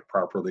rocket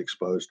properly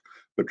exposed,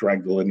 but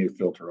drag the linear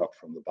filter up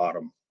from the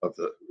bottom of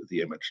the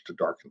image to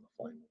darken the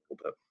flame a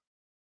little bit.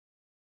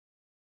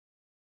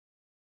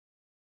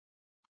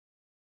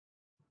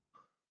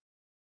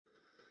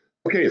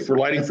 Okay, for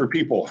lighting for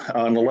people,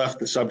 on the left,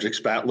 the subject's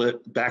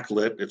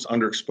backlit. It's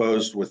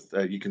underexposed with,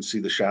 you can see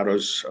the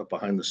shadows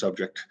behind the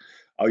subject.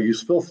 I'll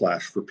use fill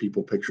flash for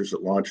people pictures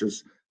at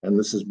launches, and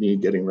this is me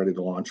getting ready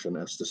to launch an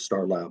Estes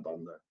Star Lab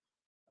on the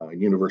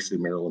University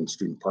of Maryland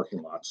student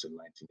parking lots in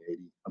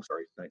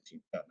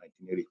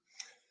 1980.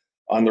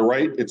 On the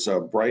right, it's a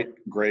bright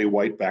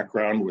gray-white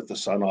background with the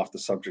sun off the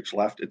subject's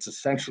left. It's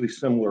essentially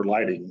similar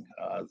lighting.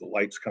 The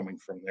light's coming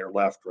from their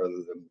left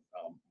rather than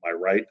my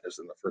right, as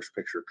in the first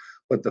picture.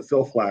 But the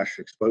fill flash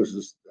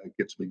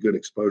gets me good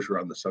exposure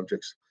on the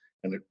subjects.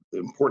 And the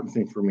important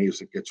thing for me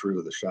is it gets rid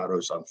of the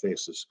shadows on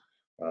faces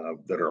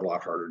that are a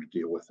lot harder to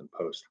deal with in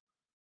post.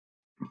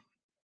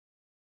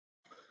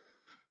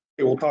 Okay,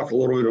 we'll talk a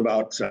little bit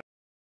about,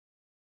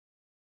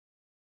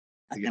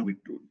 again, we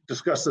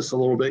discussed this a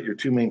little bit, your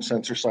two main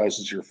sensor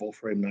sizes, your full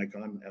frame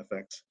Nikon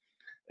FX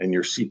and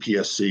your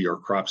CPSC or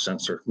crop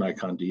sensor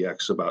Nikon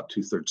DX, about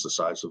 2/3 the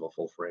size of a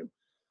full frame.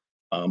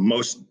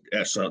 Most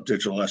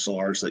digital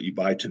SLRs that you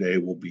buy today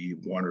will be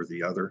one or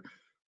the other.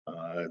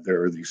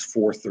 There are these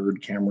 4/3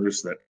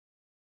 cameras that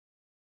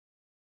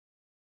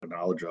I'm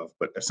knowledge of,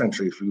 but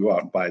essentially if you go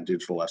out and buy a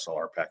digital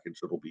SLR package,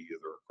 it'll be either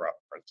a crop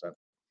sensor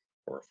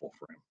or a full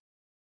frame.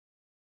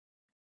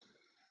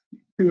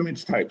 Two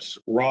image types.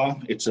 RAW,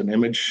 it's an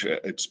image.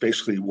 It's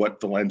basically what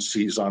the lens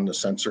sees on the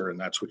sensor, and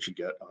that's what you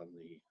get on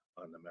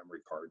the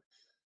memory card.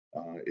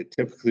 It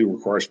typically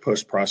requires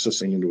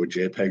post-processing into a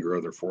JPEG or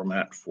other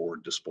format for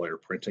display or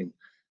printing,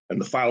 and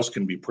the files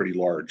can be pretty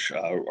large.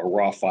 A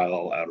RAW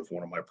file out of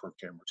one of my pro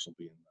cameras will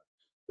be in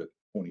the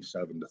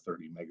 27 to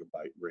 30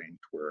 megabyte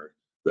range, where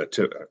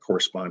the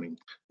corresponding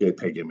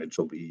JPEG image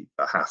will be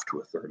a half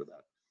to a third of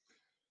that.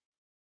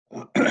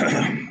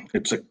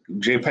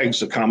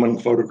 JPEG's a common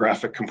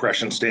photographic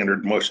compression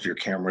standard. Most of your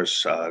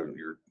cameras have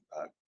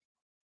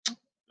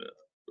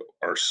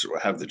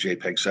the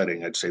JPEG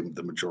setting. I'd say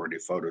the majority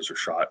of photos are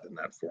shot in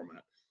that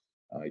format.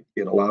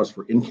 It allows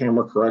for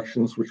in-camera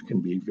corrections, which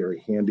can be very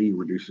handy,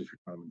 reduces your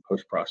time in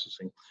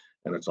post-processing,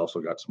 and it's also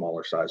got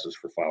smaller sizes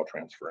for file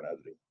transfer and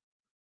editing.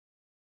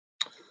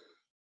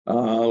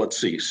 Let's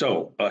see.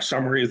 So a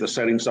summary of the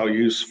settings I'll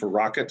use for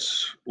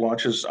rockets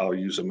launches. I'll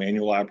use a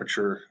manual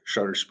aperture,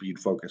 shutter speed,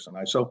 focus, and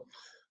ISO.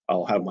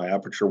 I'll have my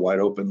aperture wide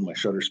open, my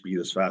shutter speed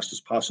as fast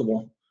as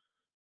possible.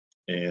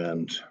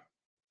 And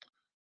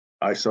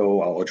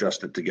ISO, I'll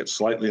adjust it to get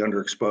slightly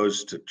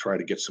underexposed to try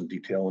to get some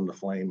detail in the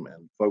flame.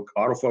 And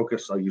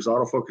autofocus, I'll use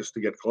autofocus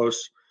to get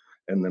close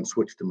and then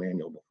switch to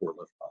manual before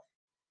liftoff.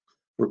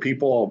 For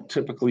people, I'll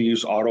typically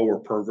use auto or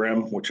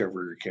program,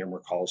 whichever your camera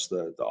calls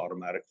the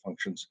automatic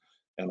functions.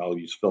 And I'll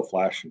use fill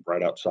flash and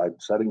bright outside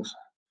settings.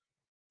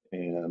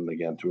 And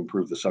again, to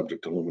improve the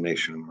subject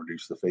illumination and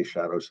reduce the face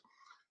shadows.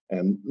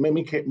 And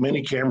many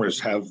cameras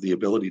have the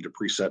ability to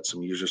preset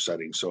some user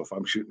settings. So if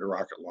I'm shooting a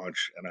rocket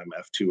launch and I'm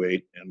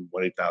f2.8 and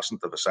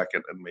 1/8,000th of a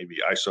second and maybe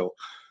ISO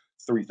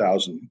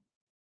 3000,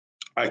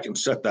 I can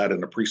set that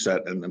in a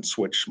preset and then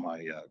switch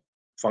my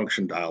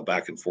function dial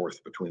back and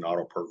forth between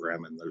auto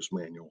program and those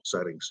manual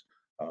settings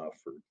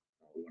for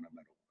when I'm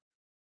at.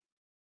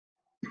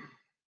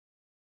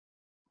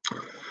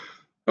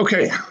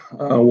 Okay,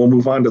 we'll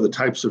move on to the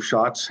types of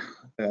shots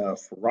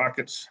for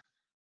rockets.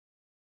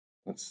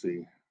 Let's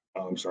see.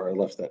 Oh, I'm sorry, I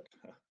left that.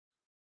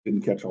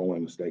 Didn't catch all my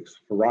mistakes.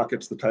 For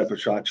rockets, the type of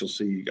shots you'll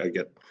see, I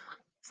get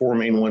 4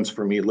 main ones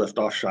for me: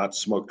 liftoff shots,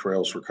 smoke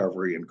trails,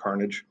 recovery, and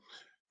carnage.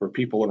 For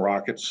people in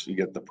rockets, you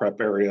get the prep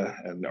area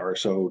and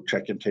RSO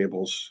check-in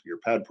tables, your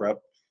pad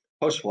prep,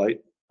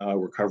 post-flight,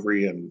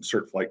 recovery, and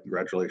cert flight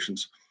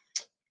congratulations,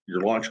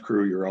 your launch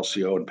crew, your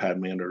LCO and pad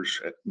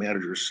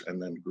managers,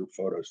 and then group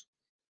photos.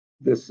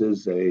 This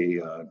is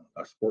a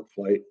sport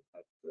flight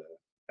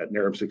at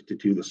NARAM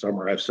 62 this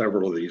summer. I have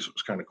several of these. It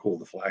was kind of cool.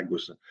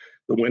 The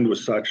wind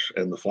was such,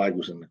 and the flag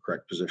was in the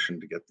correct position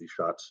to get these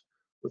shots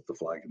with the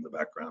flag in the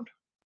background.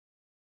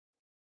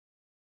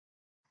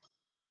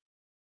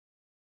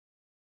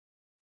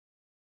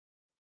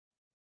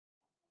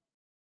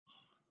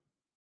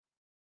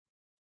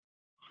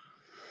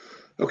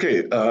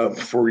 Okay,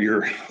 for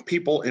your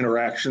people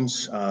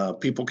interactions,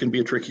 people can be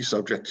a tricky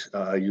subject.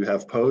 You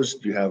have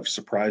posed, you have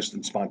surprised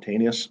and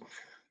spontaneous.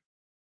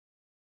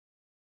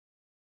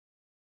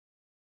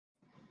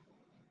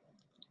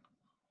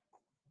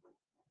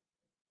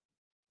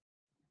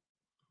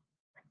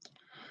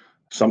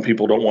 Some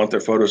people don't want their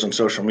photos on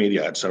social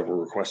media. I had several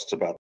requests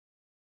about that.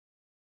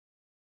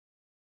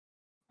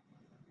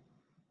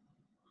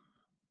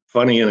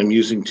 Funny and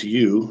amusing to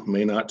you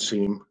may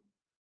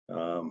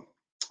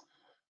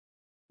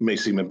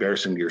seem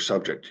embarrassing to your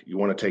subject. You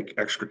want to take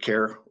extra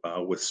care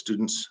with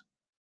students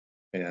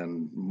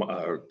and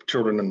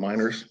children and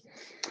minors.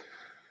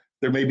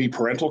 There may be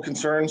parental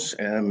concerns,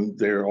 and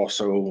there were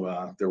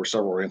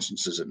several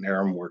instances at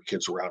NARAM where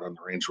kids were out on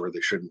the range where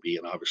they shouldn't be,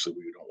 and obviously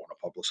we don't want to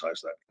publicize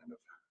that kind of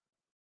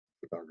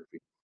photography.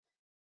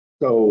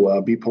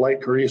 So be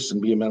polite, courteous,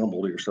 and be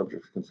amenable to your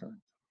subject's concern.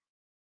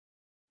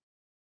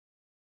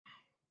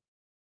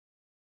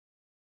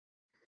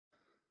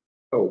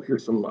 Oh,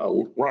 here's some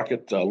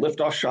rocket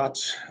liftoff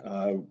shots.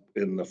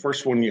 In the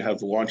first one, you have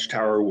the launch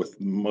tower with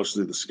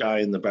mostly the sky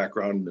in the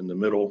background. In the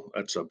middle,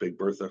 that's a Big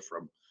Bertha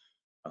from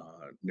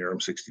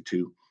NARAM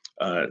 62.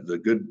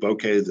 The good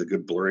bokeh, the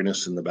good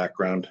blurriness in the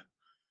background,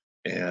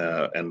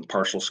 and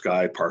partial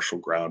sky, partial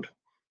ground.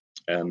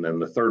 And then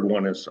the third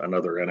one is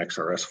another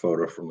NXRS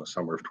photo from the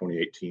summer of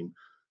 2018.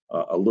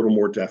 A little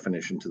more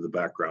definition to the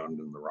background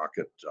and the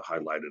rocket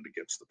highlighted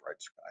against the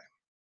bright sky.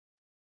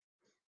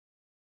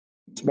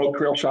 Smoke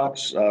trail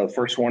shots.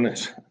 First one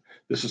is,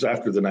 this is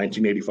after the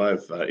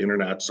 1985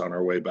 internets on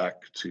our way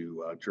back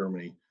to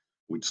Germany.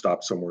 We'd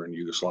stopped somewhere in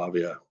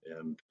Yugoslavia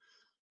and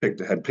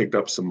had picked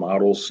up some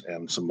models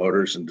and some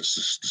motors and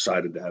just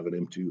decided to have an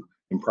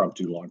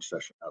impromptu launch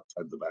session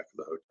outside the back of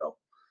the hotel.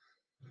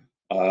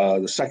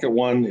 The second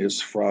one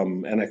is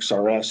from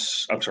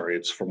NXRS. I'm sorry,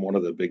 it's from one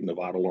of the big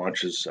Nevada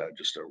launches,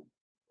 just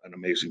an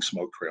amazing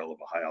smoke trail of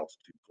a high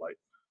altitude flight.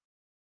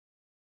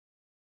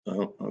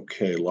 Oh,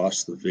 okay,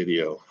 lost the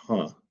video,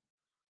 huh?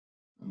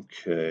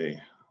 Okay,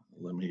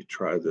 let me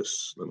try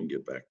this. Let me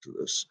get back to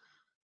this.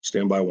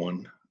 Standby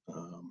one.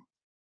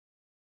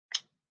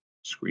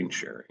 Screen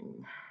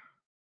sharing.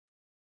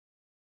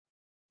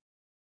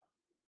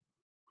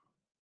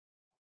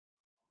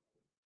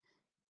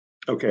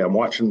 Okay, I'm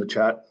watching the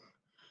chat.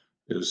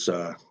 Is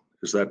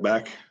that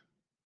back?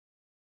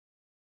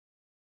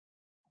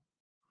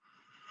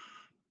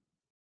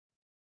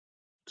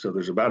 So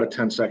there's about a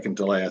 10-second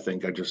delay. I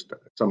think I just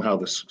somehow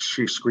the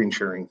screen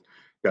sharing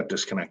got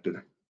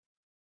disconnected.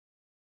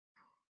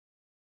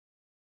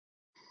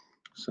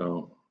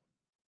 So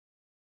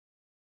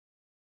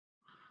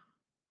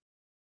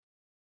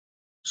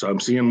I'm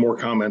seeing more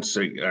comments,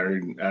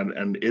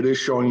 and it is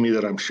showing me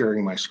that I'm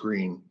sharing my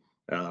screen.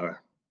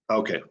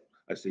 Okay,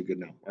 I see. Good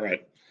now. All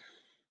right.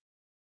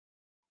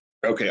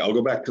 Okay, I'll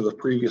go back to the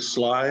previous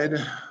slide.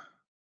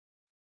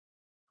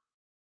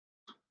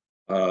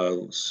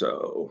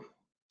 So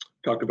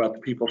talked about the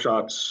people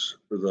shots,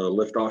 the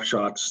liftoff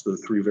shots, the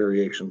three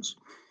variations.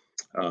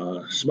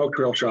 Smoke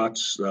trail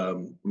shots.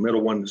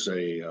 Middle one is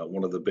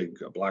one of the big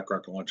black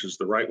rocket launches.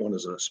 The right one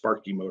is a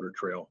Sparky motor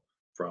trail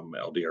from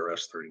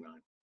LDRS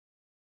 39.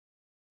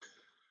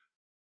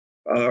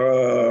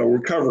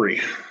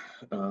 Recovery.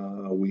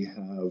 We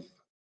have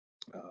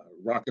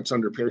rockets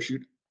under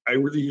parachute. I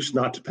really used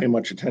not to pay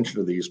much attention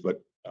to these,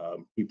 but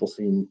people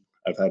seem,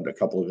 I've had a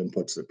couple of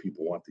inputs that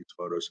people want these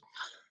photos.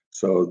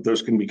 So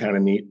those can be kind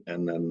of neat.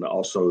 And then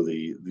also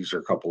these are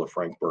a couple of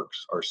Frank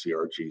Burke's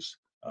RCRGs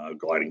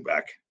gliding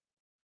back.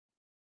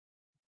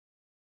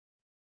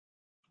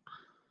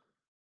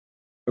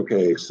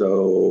 Okay,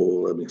 so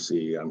let me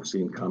see. I'm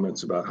seeing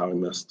comments about how I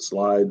missed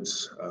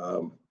slides.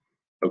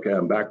 Okay,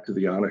 I'm back to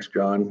the Honest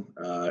John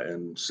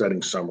and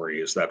setting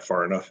summary. Is that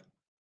far enough?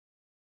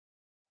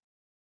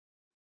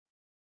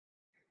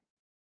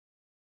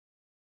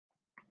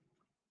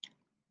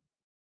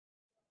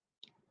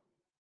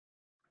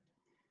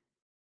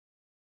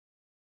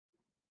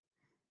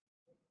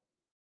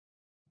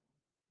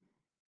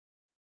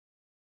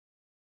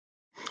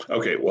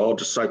 Okay, well, I'll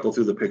just cycle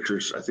through the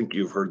pictures. I think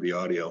you've heard the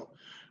audio,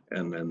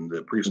 and then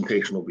the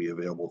presentation will be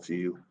available to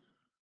you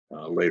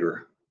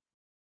later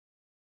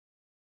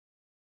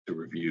to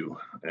review.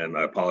 And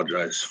I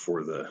apologize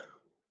for the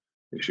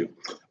issue.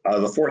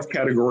 The fourth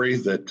category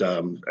that,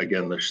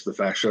 again, the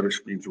fast shutter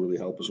speeds really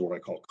help is what I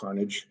call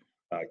carnage.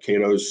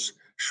 Katos,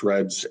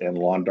 shreds, and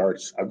lawn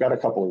darts. I've got a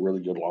couple of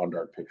really good lawn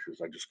dart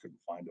pictures. I just couldn't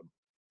find them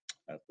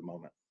at the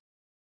moment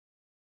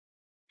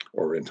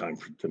or in time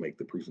to make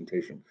the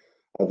presentation.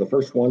 The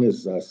first one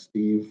is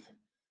Steve.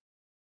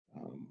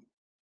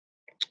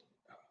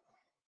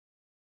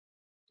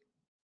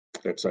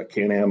 It's a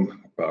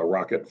Can-Am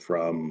rocket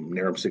from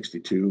NARM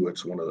 62.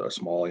 It's one of the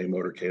small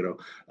A-motor Kato.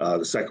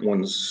 The second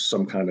one's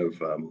some kind of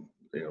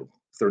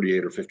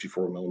 38 or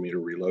 54 millimeter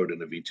reload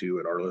in a V2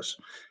 at Arliss,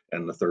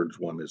 and the third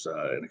one is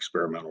an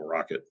experimental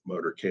rocket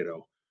motor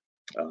Kato.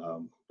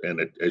 And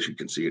as you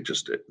can see,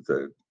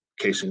 the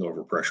casing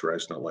over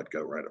pressurized, not let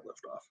go right at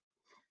liftoff.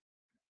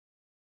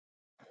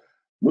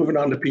 Moving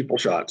on to people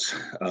shots,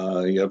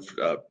 you have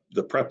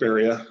the prep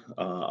area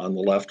on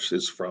the left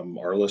is from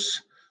Arliss.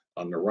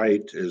 On the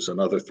right is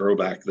another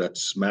throwback.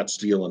 That's Matt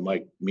Steele and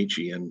Mike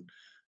Michi in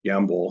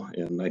Yambol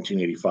in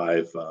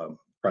 1985,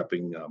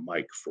 prepping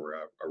Mike for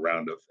a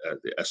round of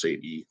the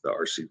S8E, the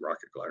RC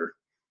rocket glider.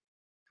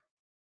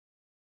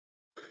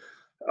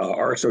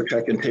 RSO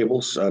check-in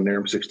tables,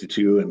 NARM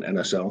 62 and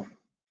NSL.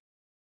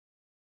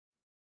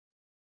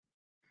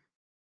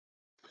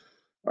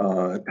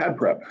 Pad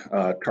prep,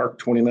 TARC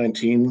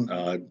 2019,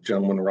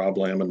 gentlemen Rob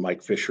Lamb and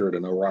Mike Fisher at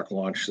an OROC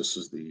launch. This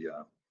is the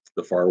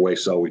faraway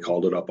cell, we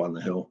called it, up on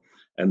the hill.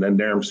 And then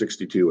NARM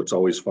 62, it's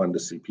always fun to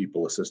see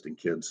people assisting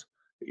kids,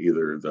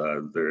 either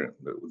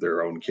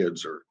their own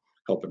kids or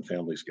helping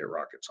families get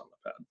rockets on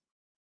the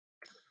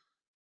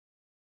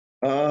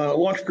pad.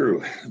 Launch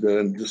crew,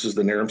 this is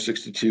the NARM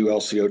 62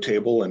 LCO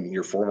table, and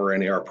your former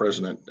NAR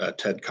president,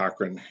 Ted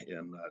Cochran,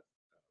 in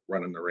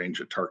running the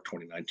range at TARC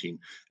 2019.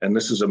 And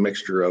this is a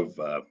mixture of,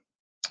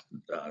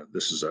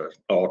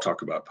 I'll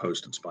talk about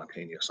post and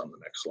spontaneous on the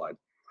next slide.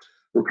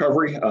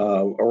 Recovery,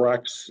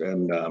 ORAX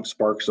and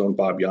Sparks owned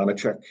Bob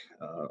Janacek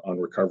on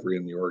recovery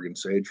in the Oregon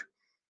Sage.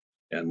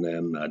 And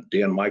then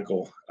Dan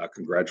Michael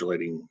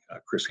congratulating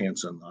Chris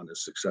Hansen on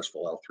his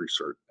successful L3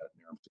 cert at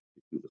NARM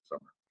 62 this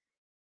summer.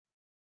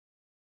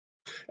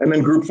 And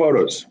then group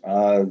photos.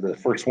 The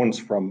first one's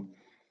from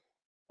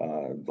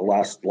the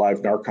last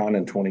live NARCON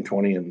in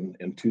 2020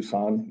 in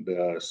Tucson,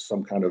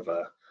 some kind of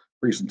a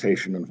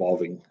presentation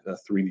involving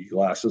 3D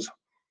glasses.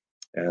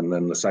 And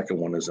then the second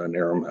one is a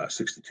NARM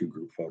 62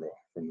 group photo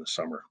from the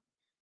summer.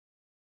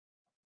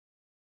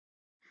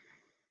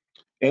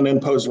 And then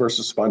pose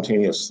versus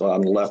spontaneous.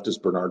 On the left is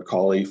Bernard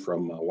Cawley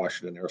from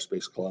Washington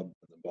Aerospace Club,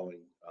 the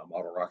Boeing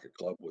Model Rocket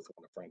Club, with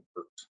one of Frank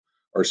Burke's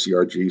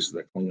RCRGs,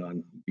 the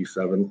Klingon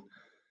B7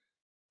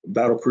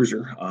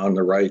 battlecruiser. On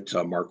the right,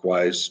 Mark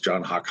Wise,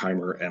 John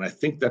Hockheimer, and I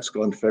think that's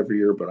Glenn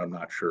Fevrier, but I'm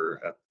not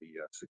sure, at the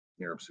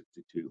NARAM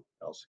 62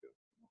 LCO.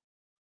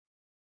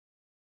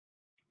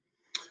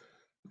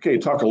 Okay,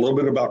 talk a little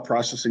bit about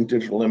processing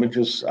digital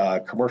images,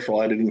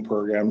 commercial editing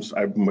programs.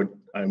 I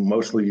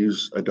mostly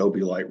use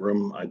Adobe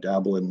Lightroom. I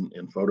dabble in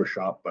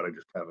Photoshop, but I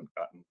just haven't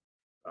gotten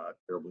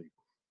terribly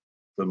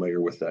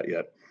familiar with that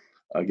yet.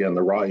 Again,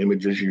 the raw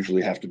images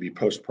usually have to be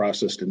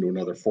post-processed into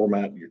another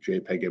format. Your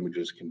JPEG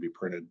images can be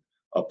printed,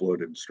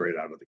 uploaded straight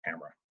out of the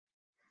camera.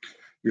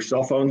 Your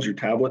cell phones, your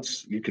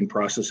tablets, you can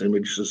process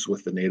images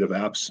with the native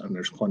apps, and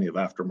there's plenty of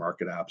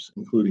aftermarket apps,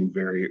 including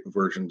various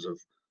versions of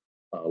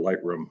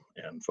Lightroom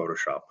and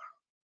Photoshop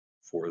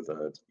for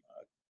the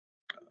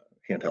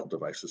handheld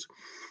devices,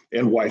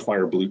 and Wi-Fi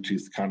or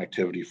Bluetooth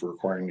connectivity for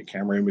acquiring the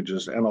camera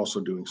images, and also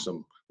doing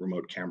some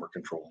remote camera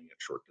controlling at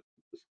short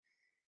distances.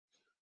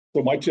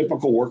 So my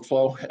typical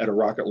workflow at a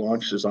rocket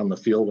launch is on the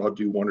field. I'll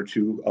do 1 or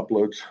 2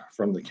 uploads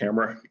from the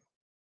camera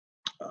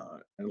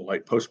and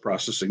light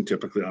post-processing,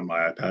 typically on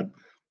my iPad,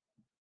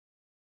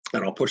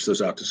 and I'll push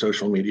those out to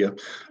social media.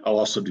 I'll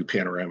also do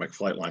panoramic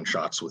flight line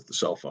shots with the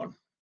cell phone.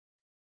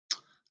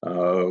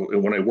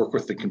 And when I work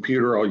with the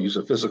computer, I'll use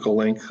a physical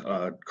link,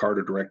 card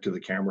or direct to the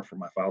camera for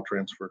my file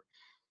transfer.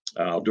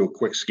 I'll do a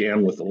quick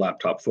scan with the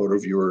laptop photo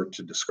viewer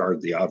to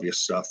discard the obvious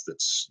stuff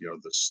that's,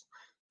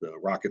 the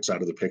rocket's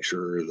out of the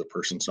picture, the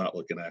person's not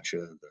looking at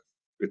you,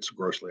 it's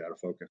grossly out of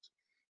focus.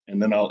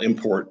 And then I'll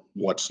import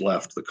what's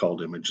left, the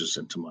culled images,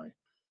 into my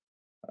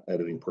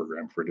editing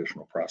program for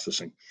additional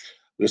processing.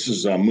 This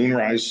is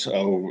Moonrise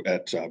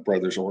at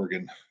Brothers,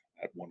 Oregon,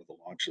 at one of the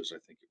launches. I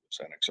think it was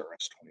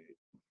NXRS 28.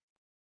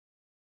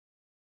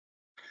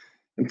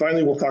 And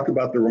finally, we'll talk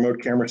about the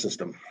remote camera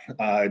system.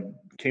 I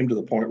came to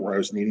the point where I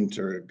was needing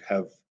to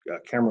have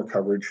camera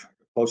coverage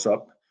close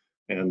up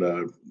and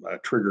a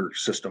trigger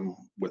system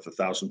with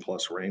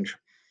 1,000+ range.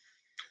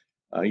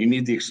 You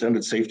need the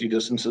extended safety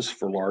distances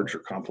for large or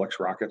complex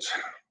rockets,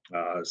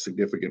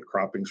 significant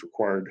croppings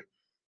required,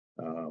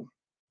 and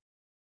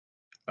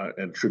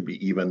should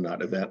be even,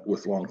 not event,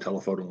 with long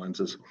telephoto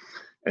lenses.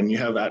 And you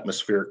have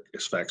atmospheric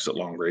effects at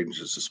long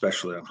ranges,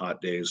 especially on hot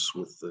days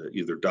with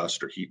either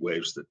dust or heat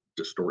waves that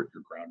distort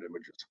your ground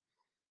images.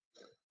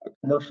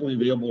 Commercially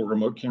available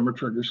remote camera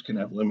triggers can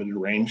have limited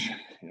range,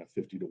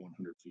 50 to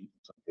 100 feet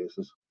in some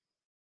cases.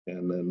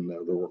 And then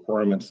the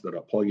requirements that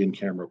a plug-in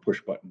camera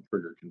push button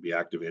trigger can be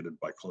activated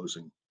by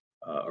closing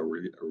a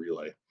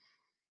relay.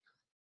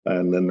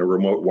 And then the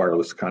remote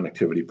wireless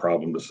connectivity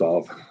problem to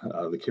solve.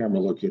 The camera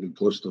located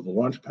close to the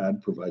launch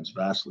pad provides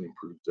vastly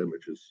improved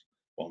images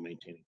while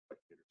maintaining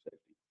spectator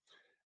safety.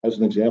 As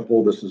an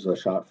example, this is a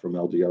shot from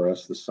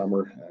LDRS this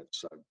summer.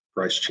 It's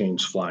Bryce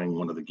Chains flying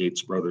one of the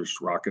Gates brothers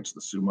rockets,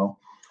 the Sumo.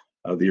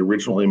 The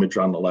original image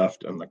on the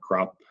left and the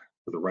crop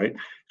to the right.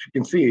 As you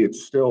can see,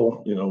 it's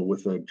still,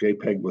 with a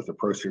JPEG with a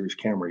Pro Series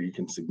camera, you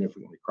can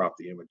significantly crop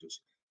the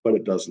images, but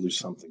it does lose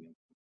something.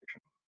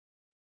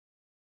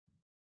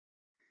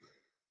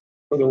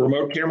 For the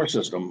remote camera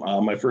system,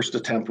 my first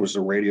attempt was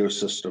a radio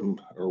system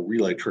or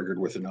relay triggered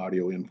with an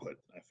audio input.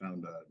 I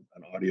found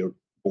an audio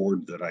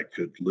board that I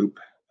could loop.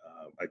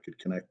 I could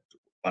connect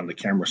on the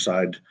camera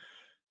side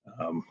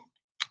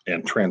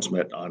and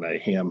transmit on a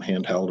ham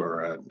handheld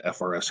or an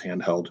FRS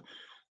handheld.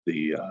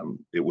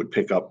 It would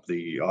pick up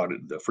the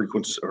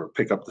frequency, or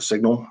pick up the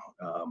signal.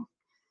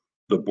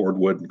 The board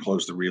would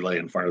close the relay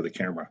and fire the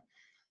camera.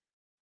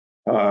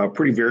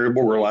 Pretty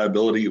variable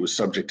reliability. It was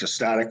subject to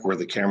static, where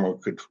the camera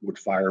would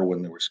fire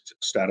when there was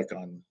static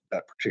on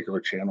that particular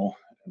channel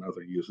and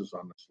other uses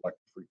on the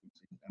selected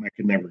frequency. And I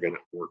could never get it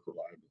to work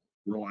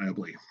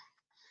reliably.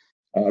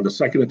 The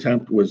second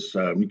attempt was,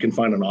 you can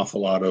find an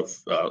awful lot of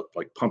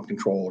like pump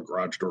control or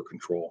garage door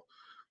control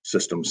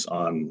systems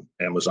on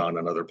Amazon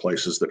and other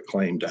places that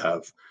claim to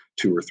have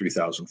 2,000 or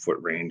 3,000 foot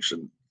range,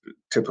 and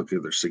typically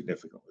they're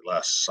significantly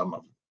less, some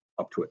of them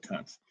up to a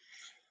tenth.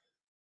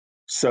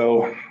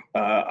 So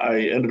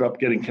I ended up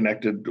getting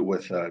connected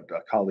with a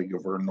colleague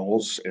of Vern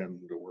Knowles, and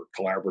we're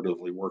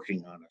collaboratively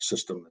working on a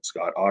system that's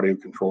got audio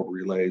controlled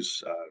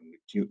relays.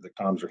 The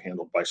comms are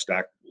handled by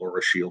stacked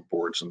LoRa shield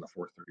boards in the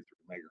 433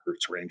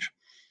 megahertz range.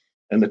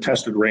 And the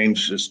tested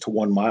range is to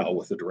 1 mile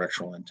with a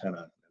directional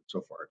antenna. And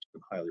so far, it's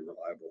been highly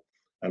reliable.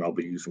 And I'll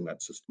be using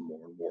that system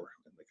more and more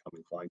in the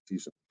coming flying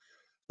season.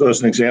 So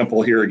as an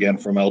example here again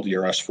from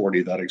LDRS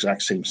 40, that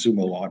exact same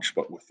Sumo launch,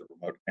 but with the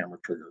remote camera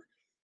trigger.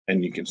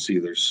 And you can see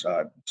there's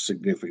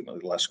significantly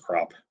less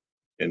crop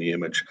in the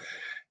image.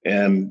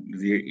 And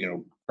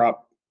the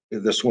crop,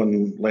 this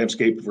one,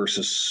 landscape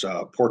versus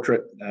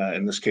portrait.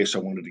 In this case, I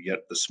wanted to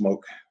get the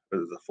smoke, or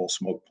the full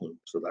smoke plume.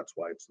 So that's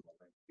why it's in the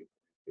landscape.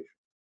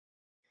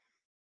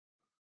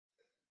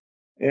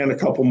 And a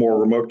couple more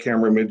remote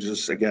camera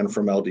images, again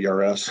from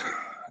LDRS,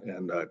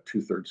 and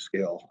 2/3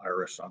 scale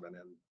iris on an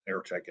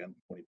Airtech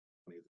N2020.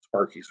 The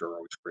Sparkies are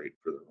always great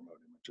for the remote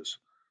images.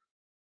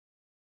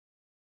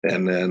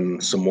 And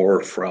then some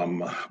more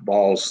from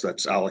Balls.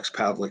 That's Alex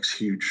Pavlik's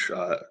huge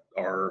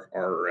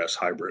RRS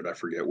hybrid, I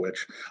forget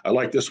which. I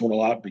like this one a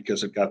lot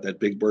because it got that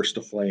big burst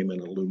of flame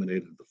and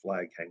illuminated the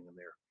flag hanging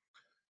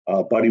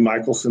there. Buddy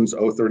Michelson's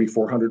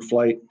 03400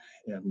 flight,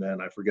 and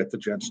then I forget the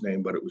gent's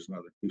name, but it was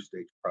another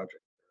two-stage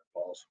project at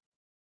Falls.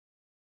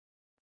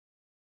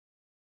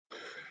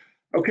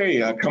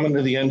 Okay, coming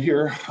to the end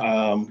here,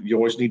 you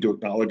always need to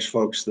acknowledge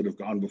folks that have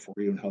gone before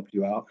you and helped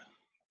you out.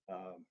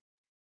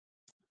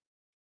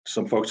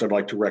 Some folks I'd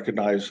like to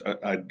recognize.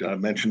 I'd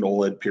mentioned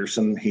old Ed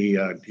Pearson. He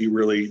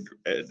really,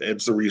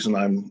 Ed's the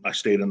reason I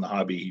stayed in the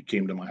hobby. He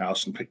came to my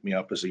house and picked me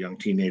up as a young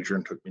teenager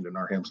and took me to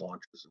NARHAM's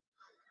launches.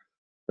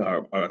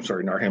 I'm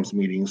sorry, NARHAM's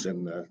meetings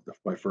and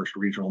my first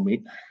regional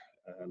meet.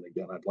 And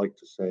again, I'd like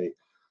to say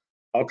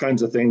all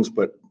kinds of things,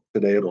 but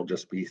today it'll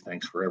just be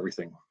thanks for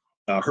everything.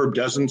 Herb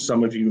Dezen,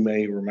 some of you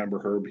may remember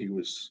Herb. He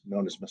was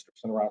known as Mr.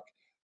 Sinrock.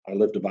 I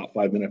lived about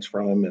 5 minutes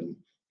from him, and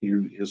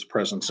his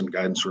presence and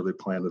guidance really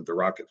planted the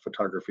rocket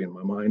photography in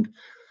my mind.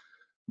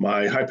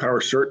 My high power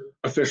cert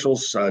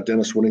officials,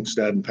 Dennis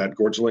Winningstad and Pat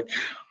Gordzlik,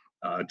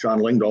 John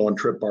Lingdahl and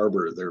Trip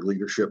Barber, their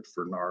leadership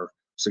for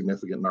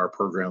significant NAR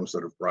programs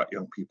that have brought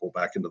young people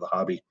back into the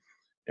hobby.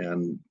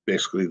 And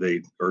basically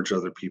they urge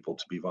other people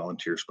to be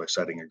volunteers by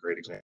setting a great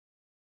example.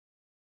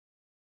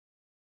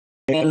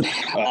 And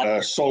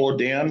Solo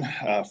Dan,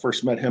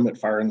 first met him at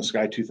Fire in the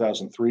Sky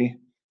 2003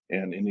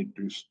 and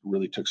introduced,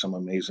 really took some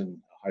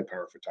amazing high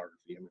power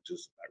photography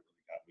images that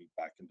really got me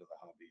back into the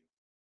hobby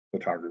of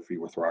photography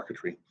with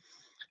rocketry.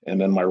 And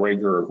then my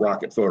regular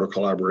rocket photo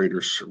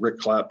collaborators, Rick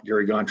Clapp,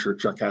 Gary Goncher,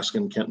 Chuck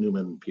Haskin, Kent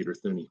Newman, and Peter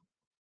Thuney.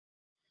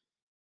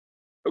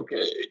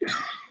 Okay,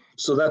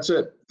 so that's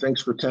it.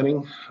 Thanks for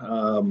attending.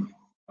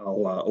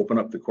 I'll open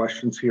up the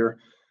questions here.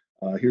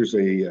 Here's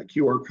a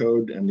QR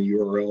code and the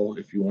URL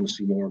if you want to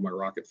see more of my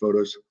rocket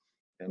photos.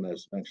 And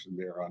as mentioned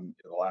there,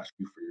 it'll ask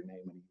you for your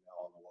name and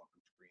email on the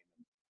welcome screen.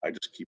 I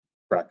just keep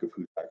track of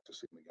who's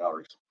accessing the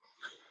galleries.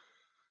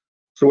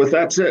 So with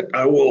that's it,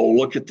 I will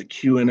look at the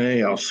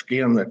Q&A. I'll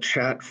scan the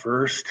chat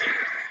first.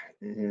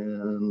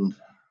 And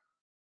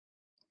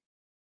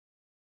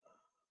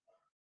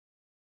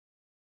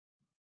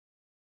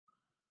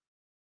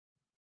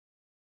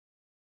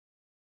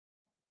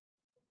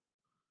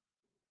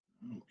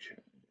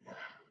okay.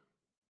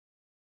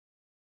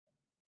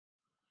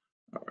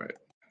 All right,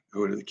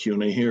 go to the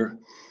Q&A here.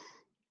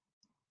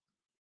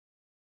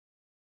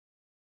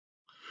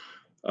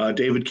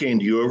 David Kane,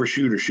 do you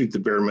overshoot or shoot the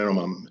bare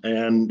minimum?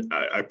 And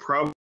I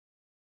probably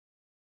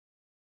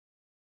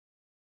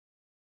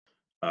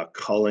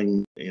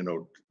culling,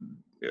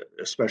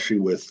 especially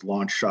with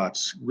launch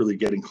shots, really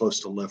getting close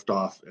to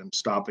liftoff and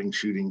stopping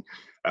shooting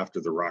after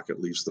the rocket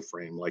leaves the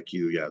frame. Like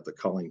you, yeah, the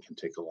culling can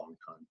take a long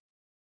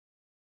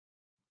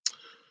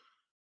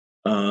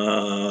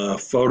time.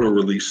 Photo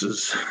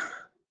releases.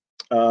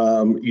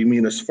 You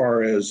mean as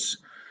far as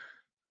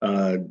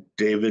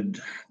David?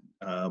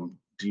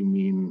 Do you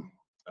mean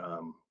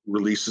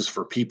releases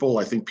for people?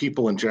 I think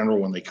people in general,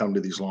 when they come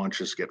to these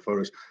launches, get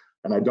photos.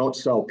 And I don't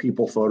sell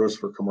people photos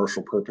for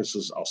commercial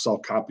purposes. I'll sell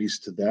copies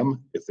to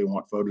them if they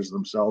want photos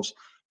themselves.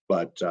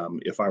 But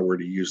if I were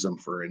to use them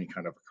for any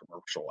kind of a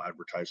commercial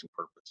advertising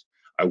purpose,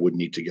 I would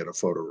need to get a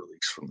photo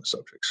release from the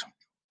subjects.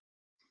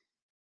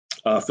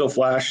 Phil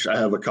Flash, I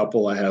have a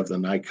couple. I have the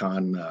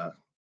Nikon,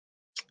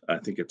 I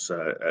think it's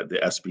the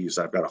SBs.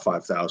 I've got a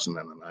 5000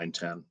 and a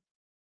 910.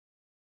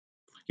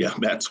 Yeah,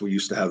 Mets. We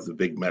used to have the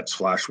big Mets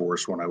flash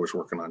wars when I was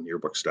working on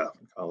yearbook staff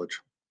in college.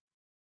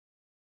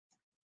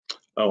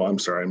 Oh, I'm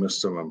sorry, I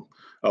missed some of them.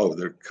 Oh,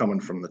 they're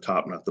coming from the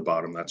top, not the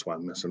bottom. That's why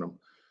I'm missing them.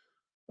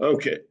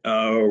 Okay,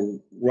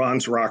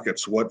 Ron's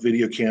Rockets. What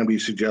video cam do you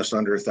suggest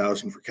under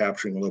 1,000 for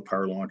capturing low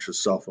power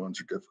launches? Cell phones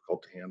are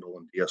difficult to handle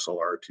and DSLR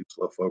are too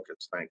slow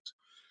focus. Thanks.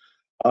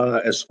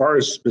 As far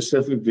as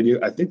specific video,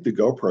 I think the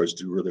GoPros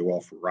do really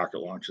well for rocket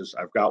launches.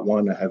 I've got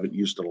one. I haven't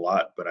used it a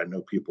lot, but I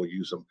know people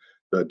use them.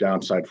 The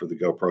downside for the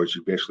GoPros,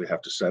 you basically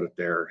have to set it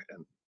there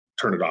and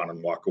turn it on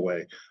and walk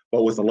away.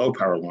 But with a low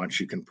power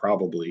launch, you can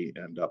probably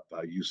end up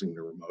using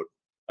the remote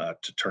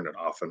to turn it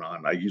off and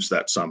on. I use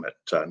that some at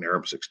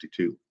NARAM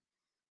 62.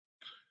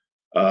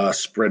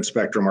 Spread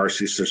spectrum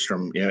RC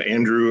system. Yeah,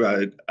 Andrew,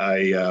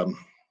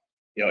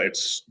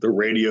 it's the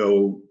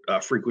radio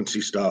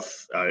frequency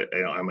stuff.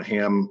 I'm a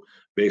ham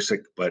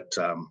basic, but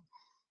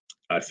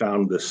I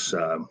found this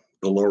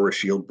the lower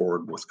shield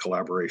board with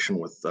collaboration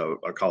with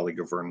a colleague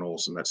of Vern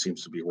Knowles, and that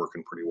seems to be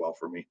working pretty well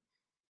for me.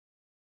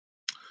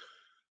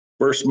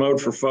 Burst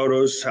mode for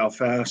photos, how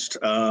fast?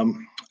 I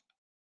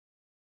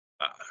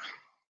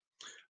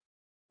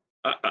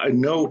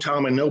know,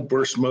 Tom, I know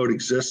burst mode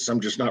exists. I'm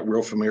just not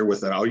real familiar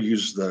with it. I'll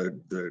use the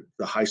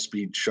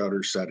high-speed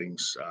shutter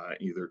settings,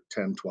 either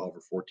 10, 12,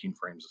 or 14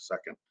 frames a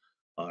second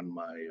on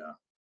my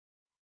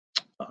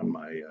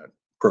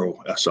Pro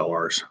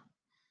SLRs.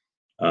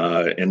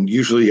 And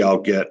usually I'll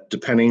get,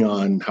 depending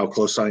on how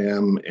close I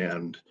am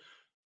and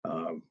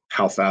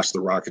how fast the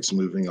rocket's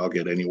moving, I'll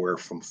get anywhere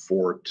from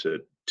 4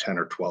 to 10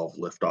 or 12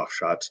 liftoff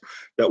shots.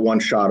 That one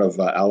shot of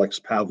Alex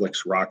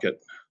Pavlik's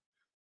rocket,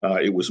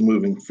 it was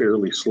moving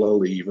fairly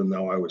slowly, even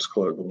though I was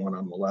close, the one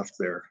on the left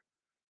there.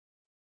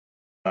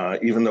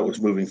 Even though it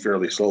was moving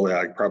fairly slowly,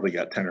 I probably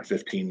got 10 or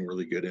 15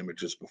 really good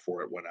images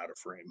before it went out of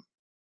frame.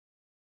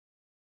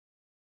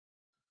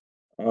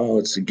 Oh,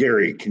 let's see,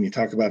 Gary, can you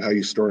talk about how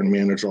you store and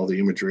manage all the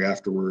imagery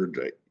afterward?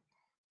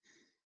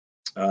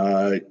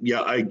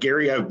 Yeah,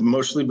 Gary, I've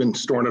mostly been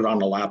storing it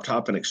on a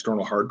laptop and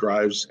external hard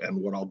drives. And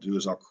what I'll do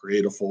is I'll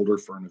create a folder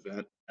for an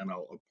event and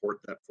I'll import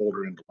that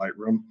folder into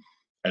Lightroom.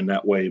 And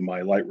that way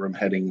my Lightroom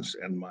headings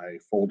and my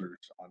folders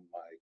on my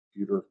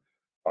computer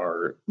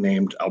are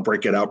named. I'll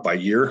break it out by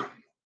year.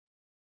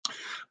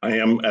 I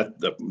am at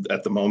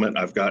the moment,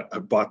 I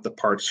bought the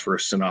parts for a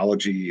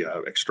Synology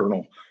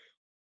external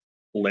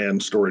LAN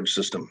storage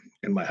system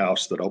in my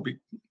house that I'll be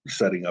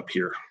setting up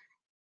here.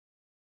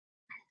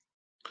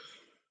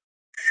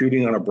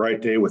 Shooting on a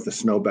bright day with a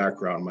snow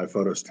background, my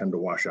photos tend to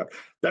wash out.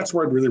 That's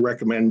where I'd really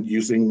recommend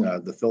using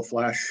the fill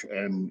flash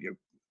and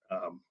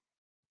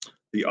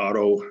the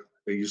auto.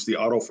 I use the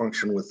auto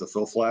function with the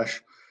fill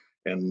flash,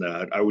 and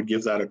I would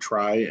give that a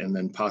try, and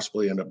then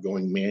possibly end up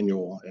going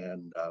manual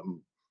and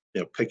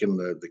picking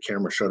the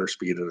camera shutter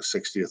speed at a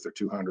 60th or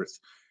 200th,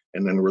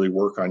 and then really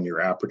work on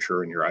your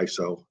aperture and your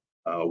ISO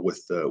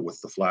with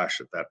the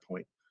flash at that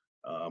point.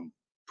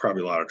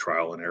 Probably a lot of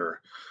trial and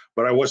error,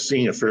 but I was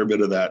seeing a fair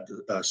bit of that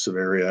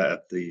Severio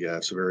at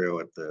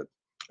the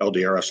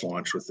LDRS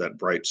launch with that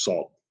bright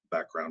salt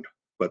background.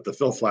 But the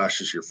fill flash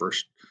is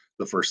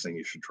the first thing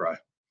you should try.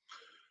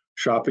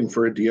 Shopping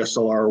for a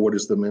DSLR, what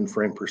is the min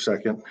frame per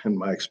second? In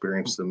my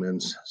experience, the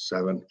min's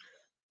 7.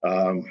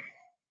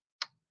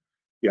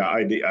 Yeah,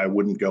 I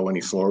wouldn't go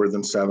any slower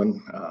than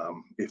 7.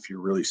 If you're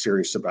really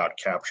serious about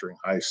capturing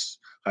high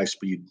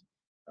speed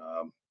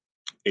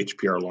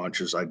HPR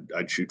launches,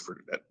 I'd shoot for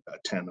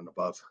 10 and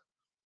above.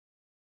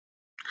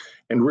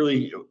 And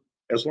really,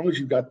 as long as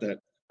you've got that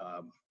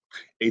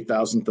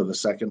 8,000th of a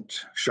second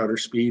shutter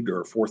speed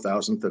or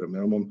 4,000th at a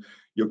minimum,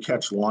 you'll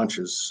catch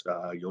launches.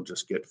 You'll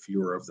just get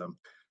fewer of them.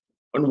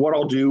 And what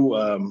I'll do,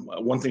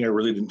 one thing I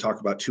really didn't talk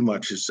about too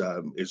much is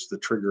the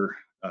trigger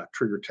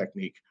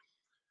technique.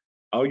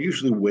 I'll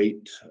usually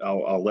wait.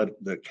 I'll let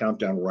the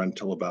countdown run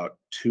till about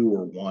 2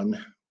 or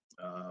 1.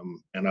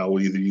 And I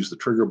will either use the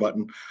trigger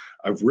button.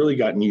 I've really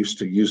gotten used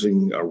to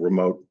using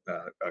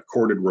a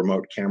corded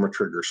remote camera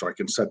trigger, so I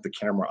can set the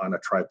camera on a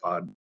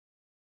tripod and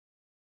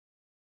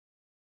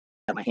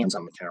have my hands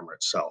on the camera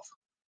itself.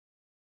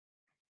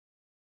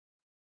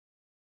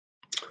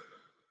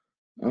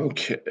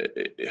 Okay.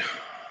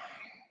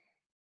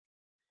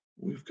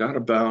 We've got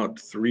about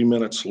 3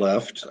 minutes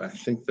left. I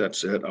think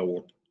that's it. I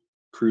will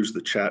cruise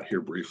the chat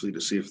here briefly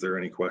to see if there are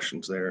any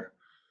questions there.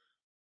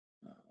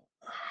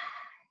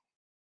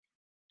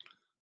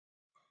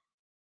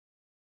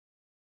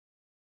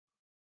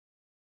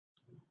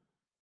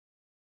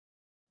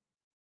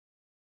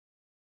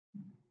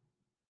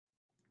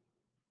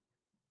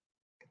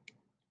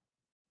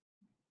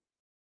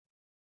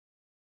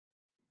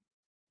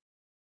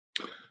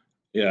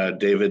 Yeah,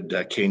 David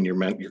Kane, your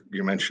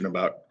mention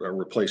about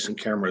replacing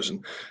cameras,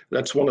 and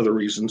that's one of the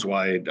reasons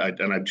why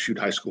I'd shoot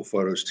high school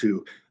photos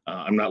too.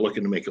 I'm not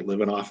looking to make a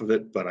living off of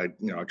it, but I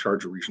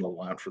charge a reasonable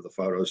amount for the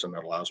photos, and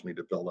that allows me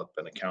to build up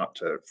an account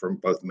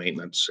from both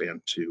maintenance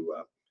and to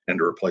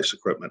replace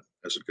equipment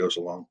as it goes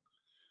along.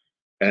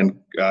 And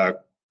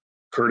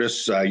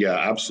Curtis,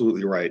 yeah,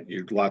 absolutely right.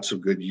 Lots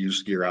of good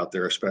used gear out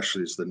there,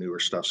 especially as the newer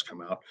stuff's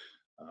come out.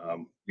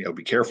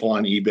 Be careful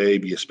on eBay,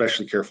 be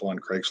especially careful on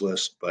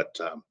Craigslist, but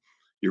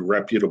your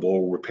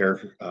reputable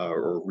repair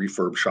or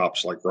refurb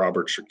shops like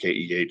Roberts or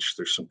KEH,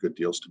 there's some good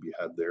deals to be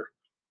had there.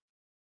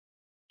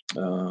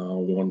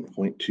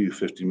 1.2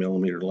 50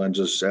 millimeter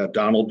lenses.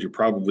 Donald, you're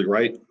probably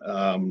right.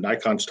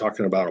 Nikon's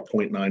talking about a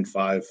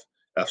 0.95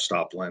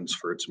 f-stop lens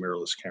for its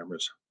mirrorless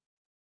cameras.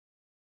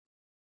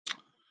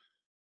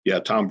 Yeah,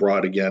 Tom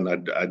Broad again.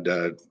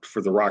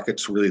 For the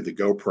rockets, really the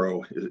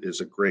GoPro is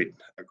a great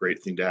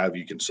thing to have.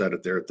 You can set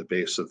it there at the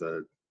base of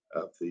the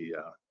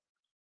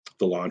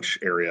launch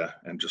area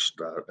and just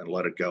and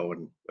let it go.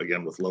 And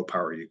again, with low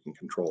power, you can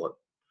control it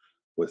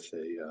with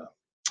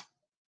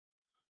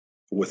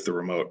the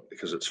remote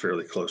because it's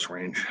fairly close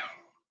range.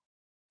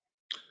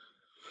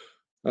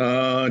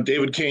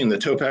 David Kane, the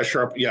Topaz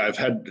Sharp. Yeah, I've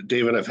had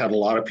a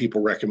lot of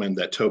people recommend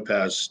that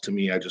Topaz to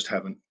me. I just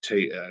haven't.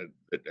 I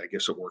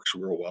guess it works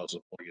real well as a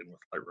plug-in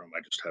with Lightroom.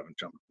 I just haven't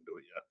jumped into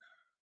it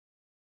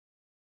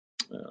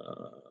yet.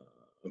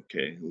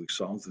 Okay, we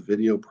solved the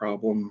video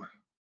problem.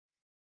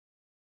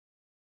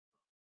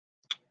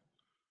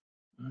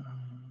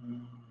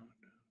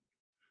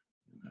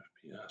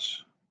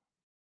 FPS.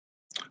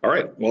 All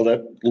right. Well,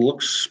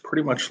 that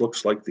pretty much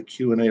looks like the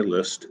Q&A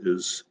list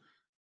is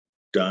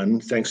done.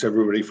 Thanks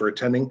everybody for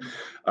attending.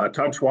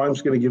 Tom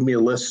Schwalm's going to give me a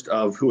list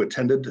of who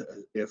attended.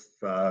 If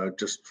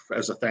just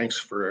as a thanks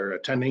for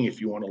attending, if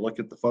you want to look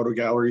at the photo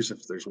galleries,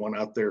 if there's one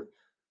out there,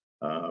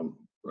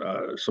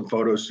 some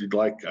photos you'd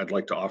like, I'd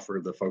like to offer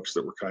the folks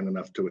that were kind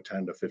enough to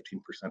attend a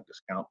 15%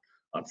 discount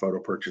on photo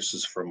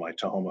purchases from my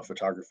Tahoma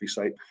photography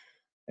site.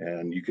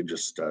 And you could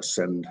just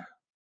send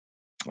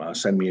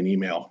me an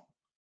email,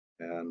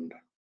 and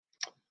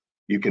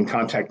You can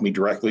contact me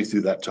directly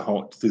through the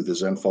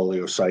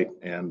Zenfolio site,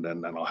 and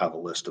then I'll have a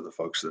list of the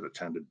folks that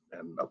attended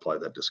and apply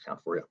that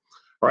discount for you.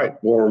 All right,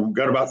 well, we've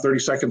got about 30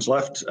 seconds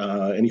left.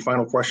 Any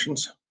final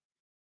questions?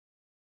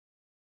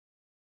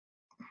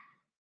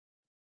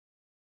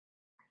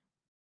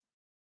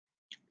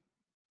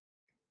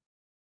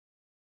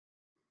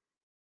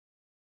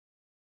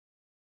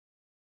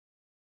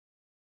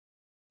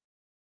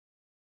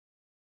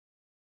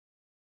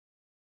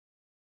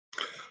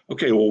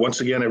 Okay, well,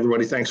 once again,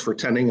 everybody, thanks for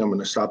attending. I'm going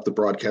to stop the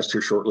broadcast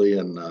here shortly,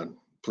 and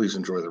please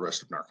enjoy the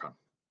rest of NARCON.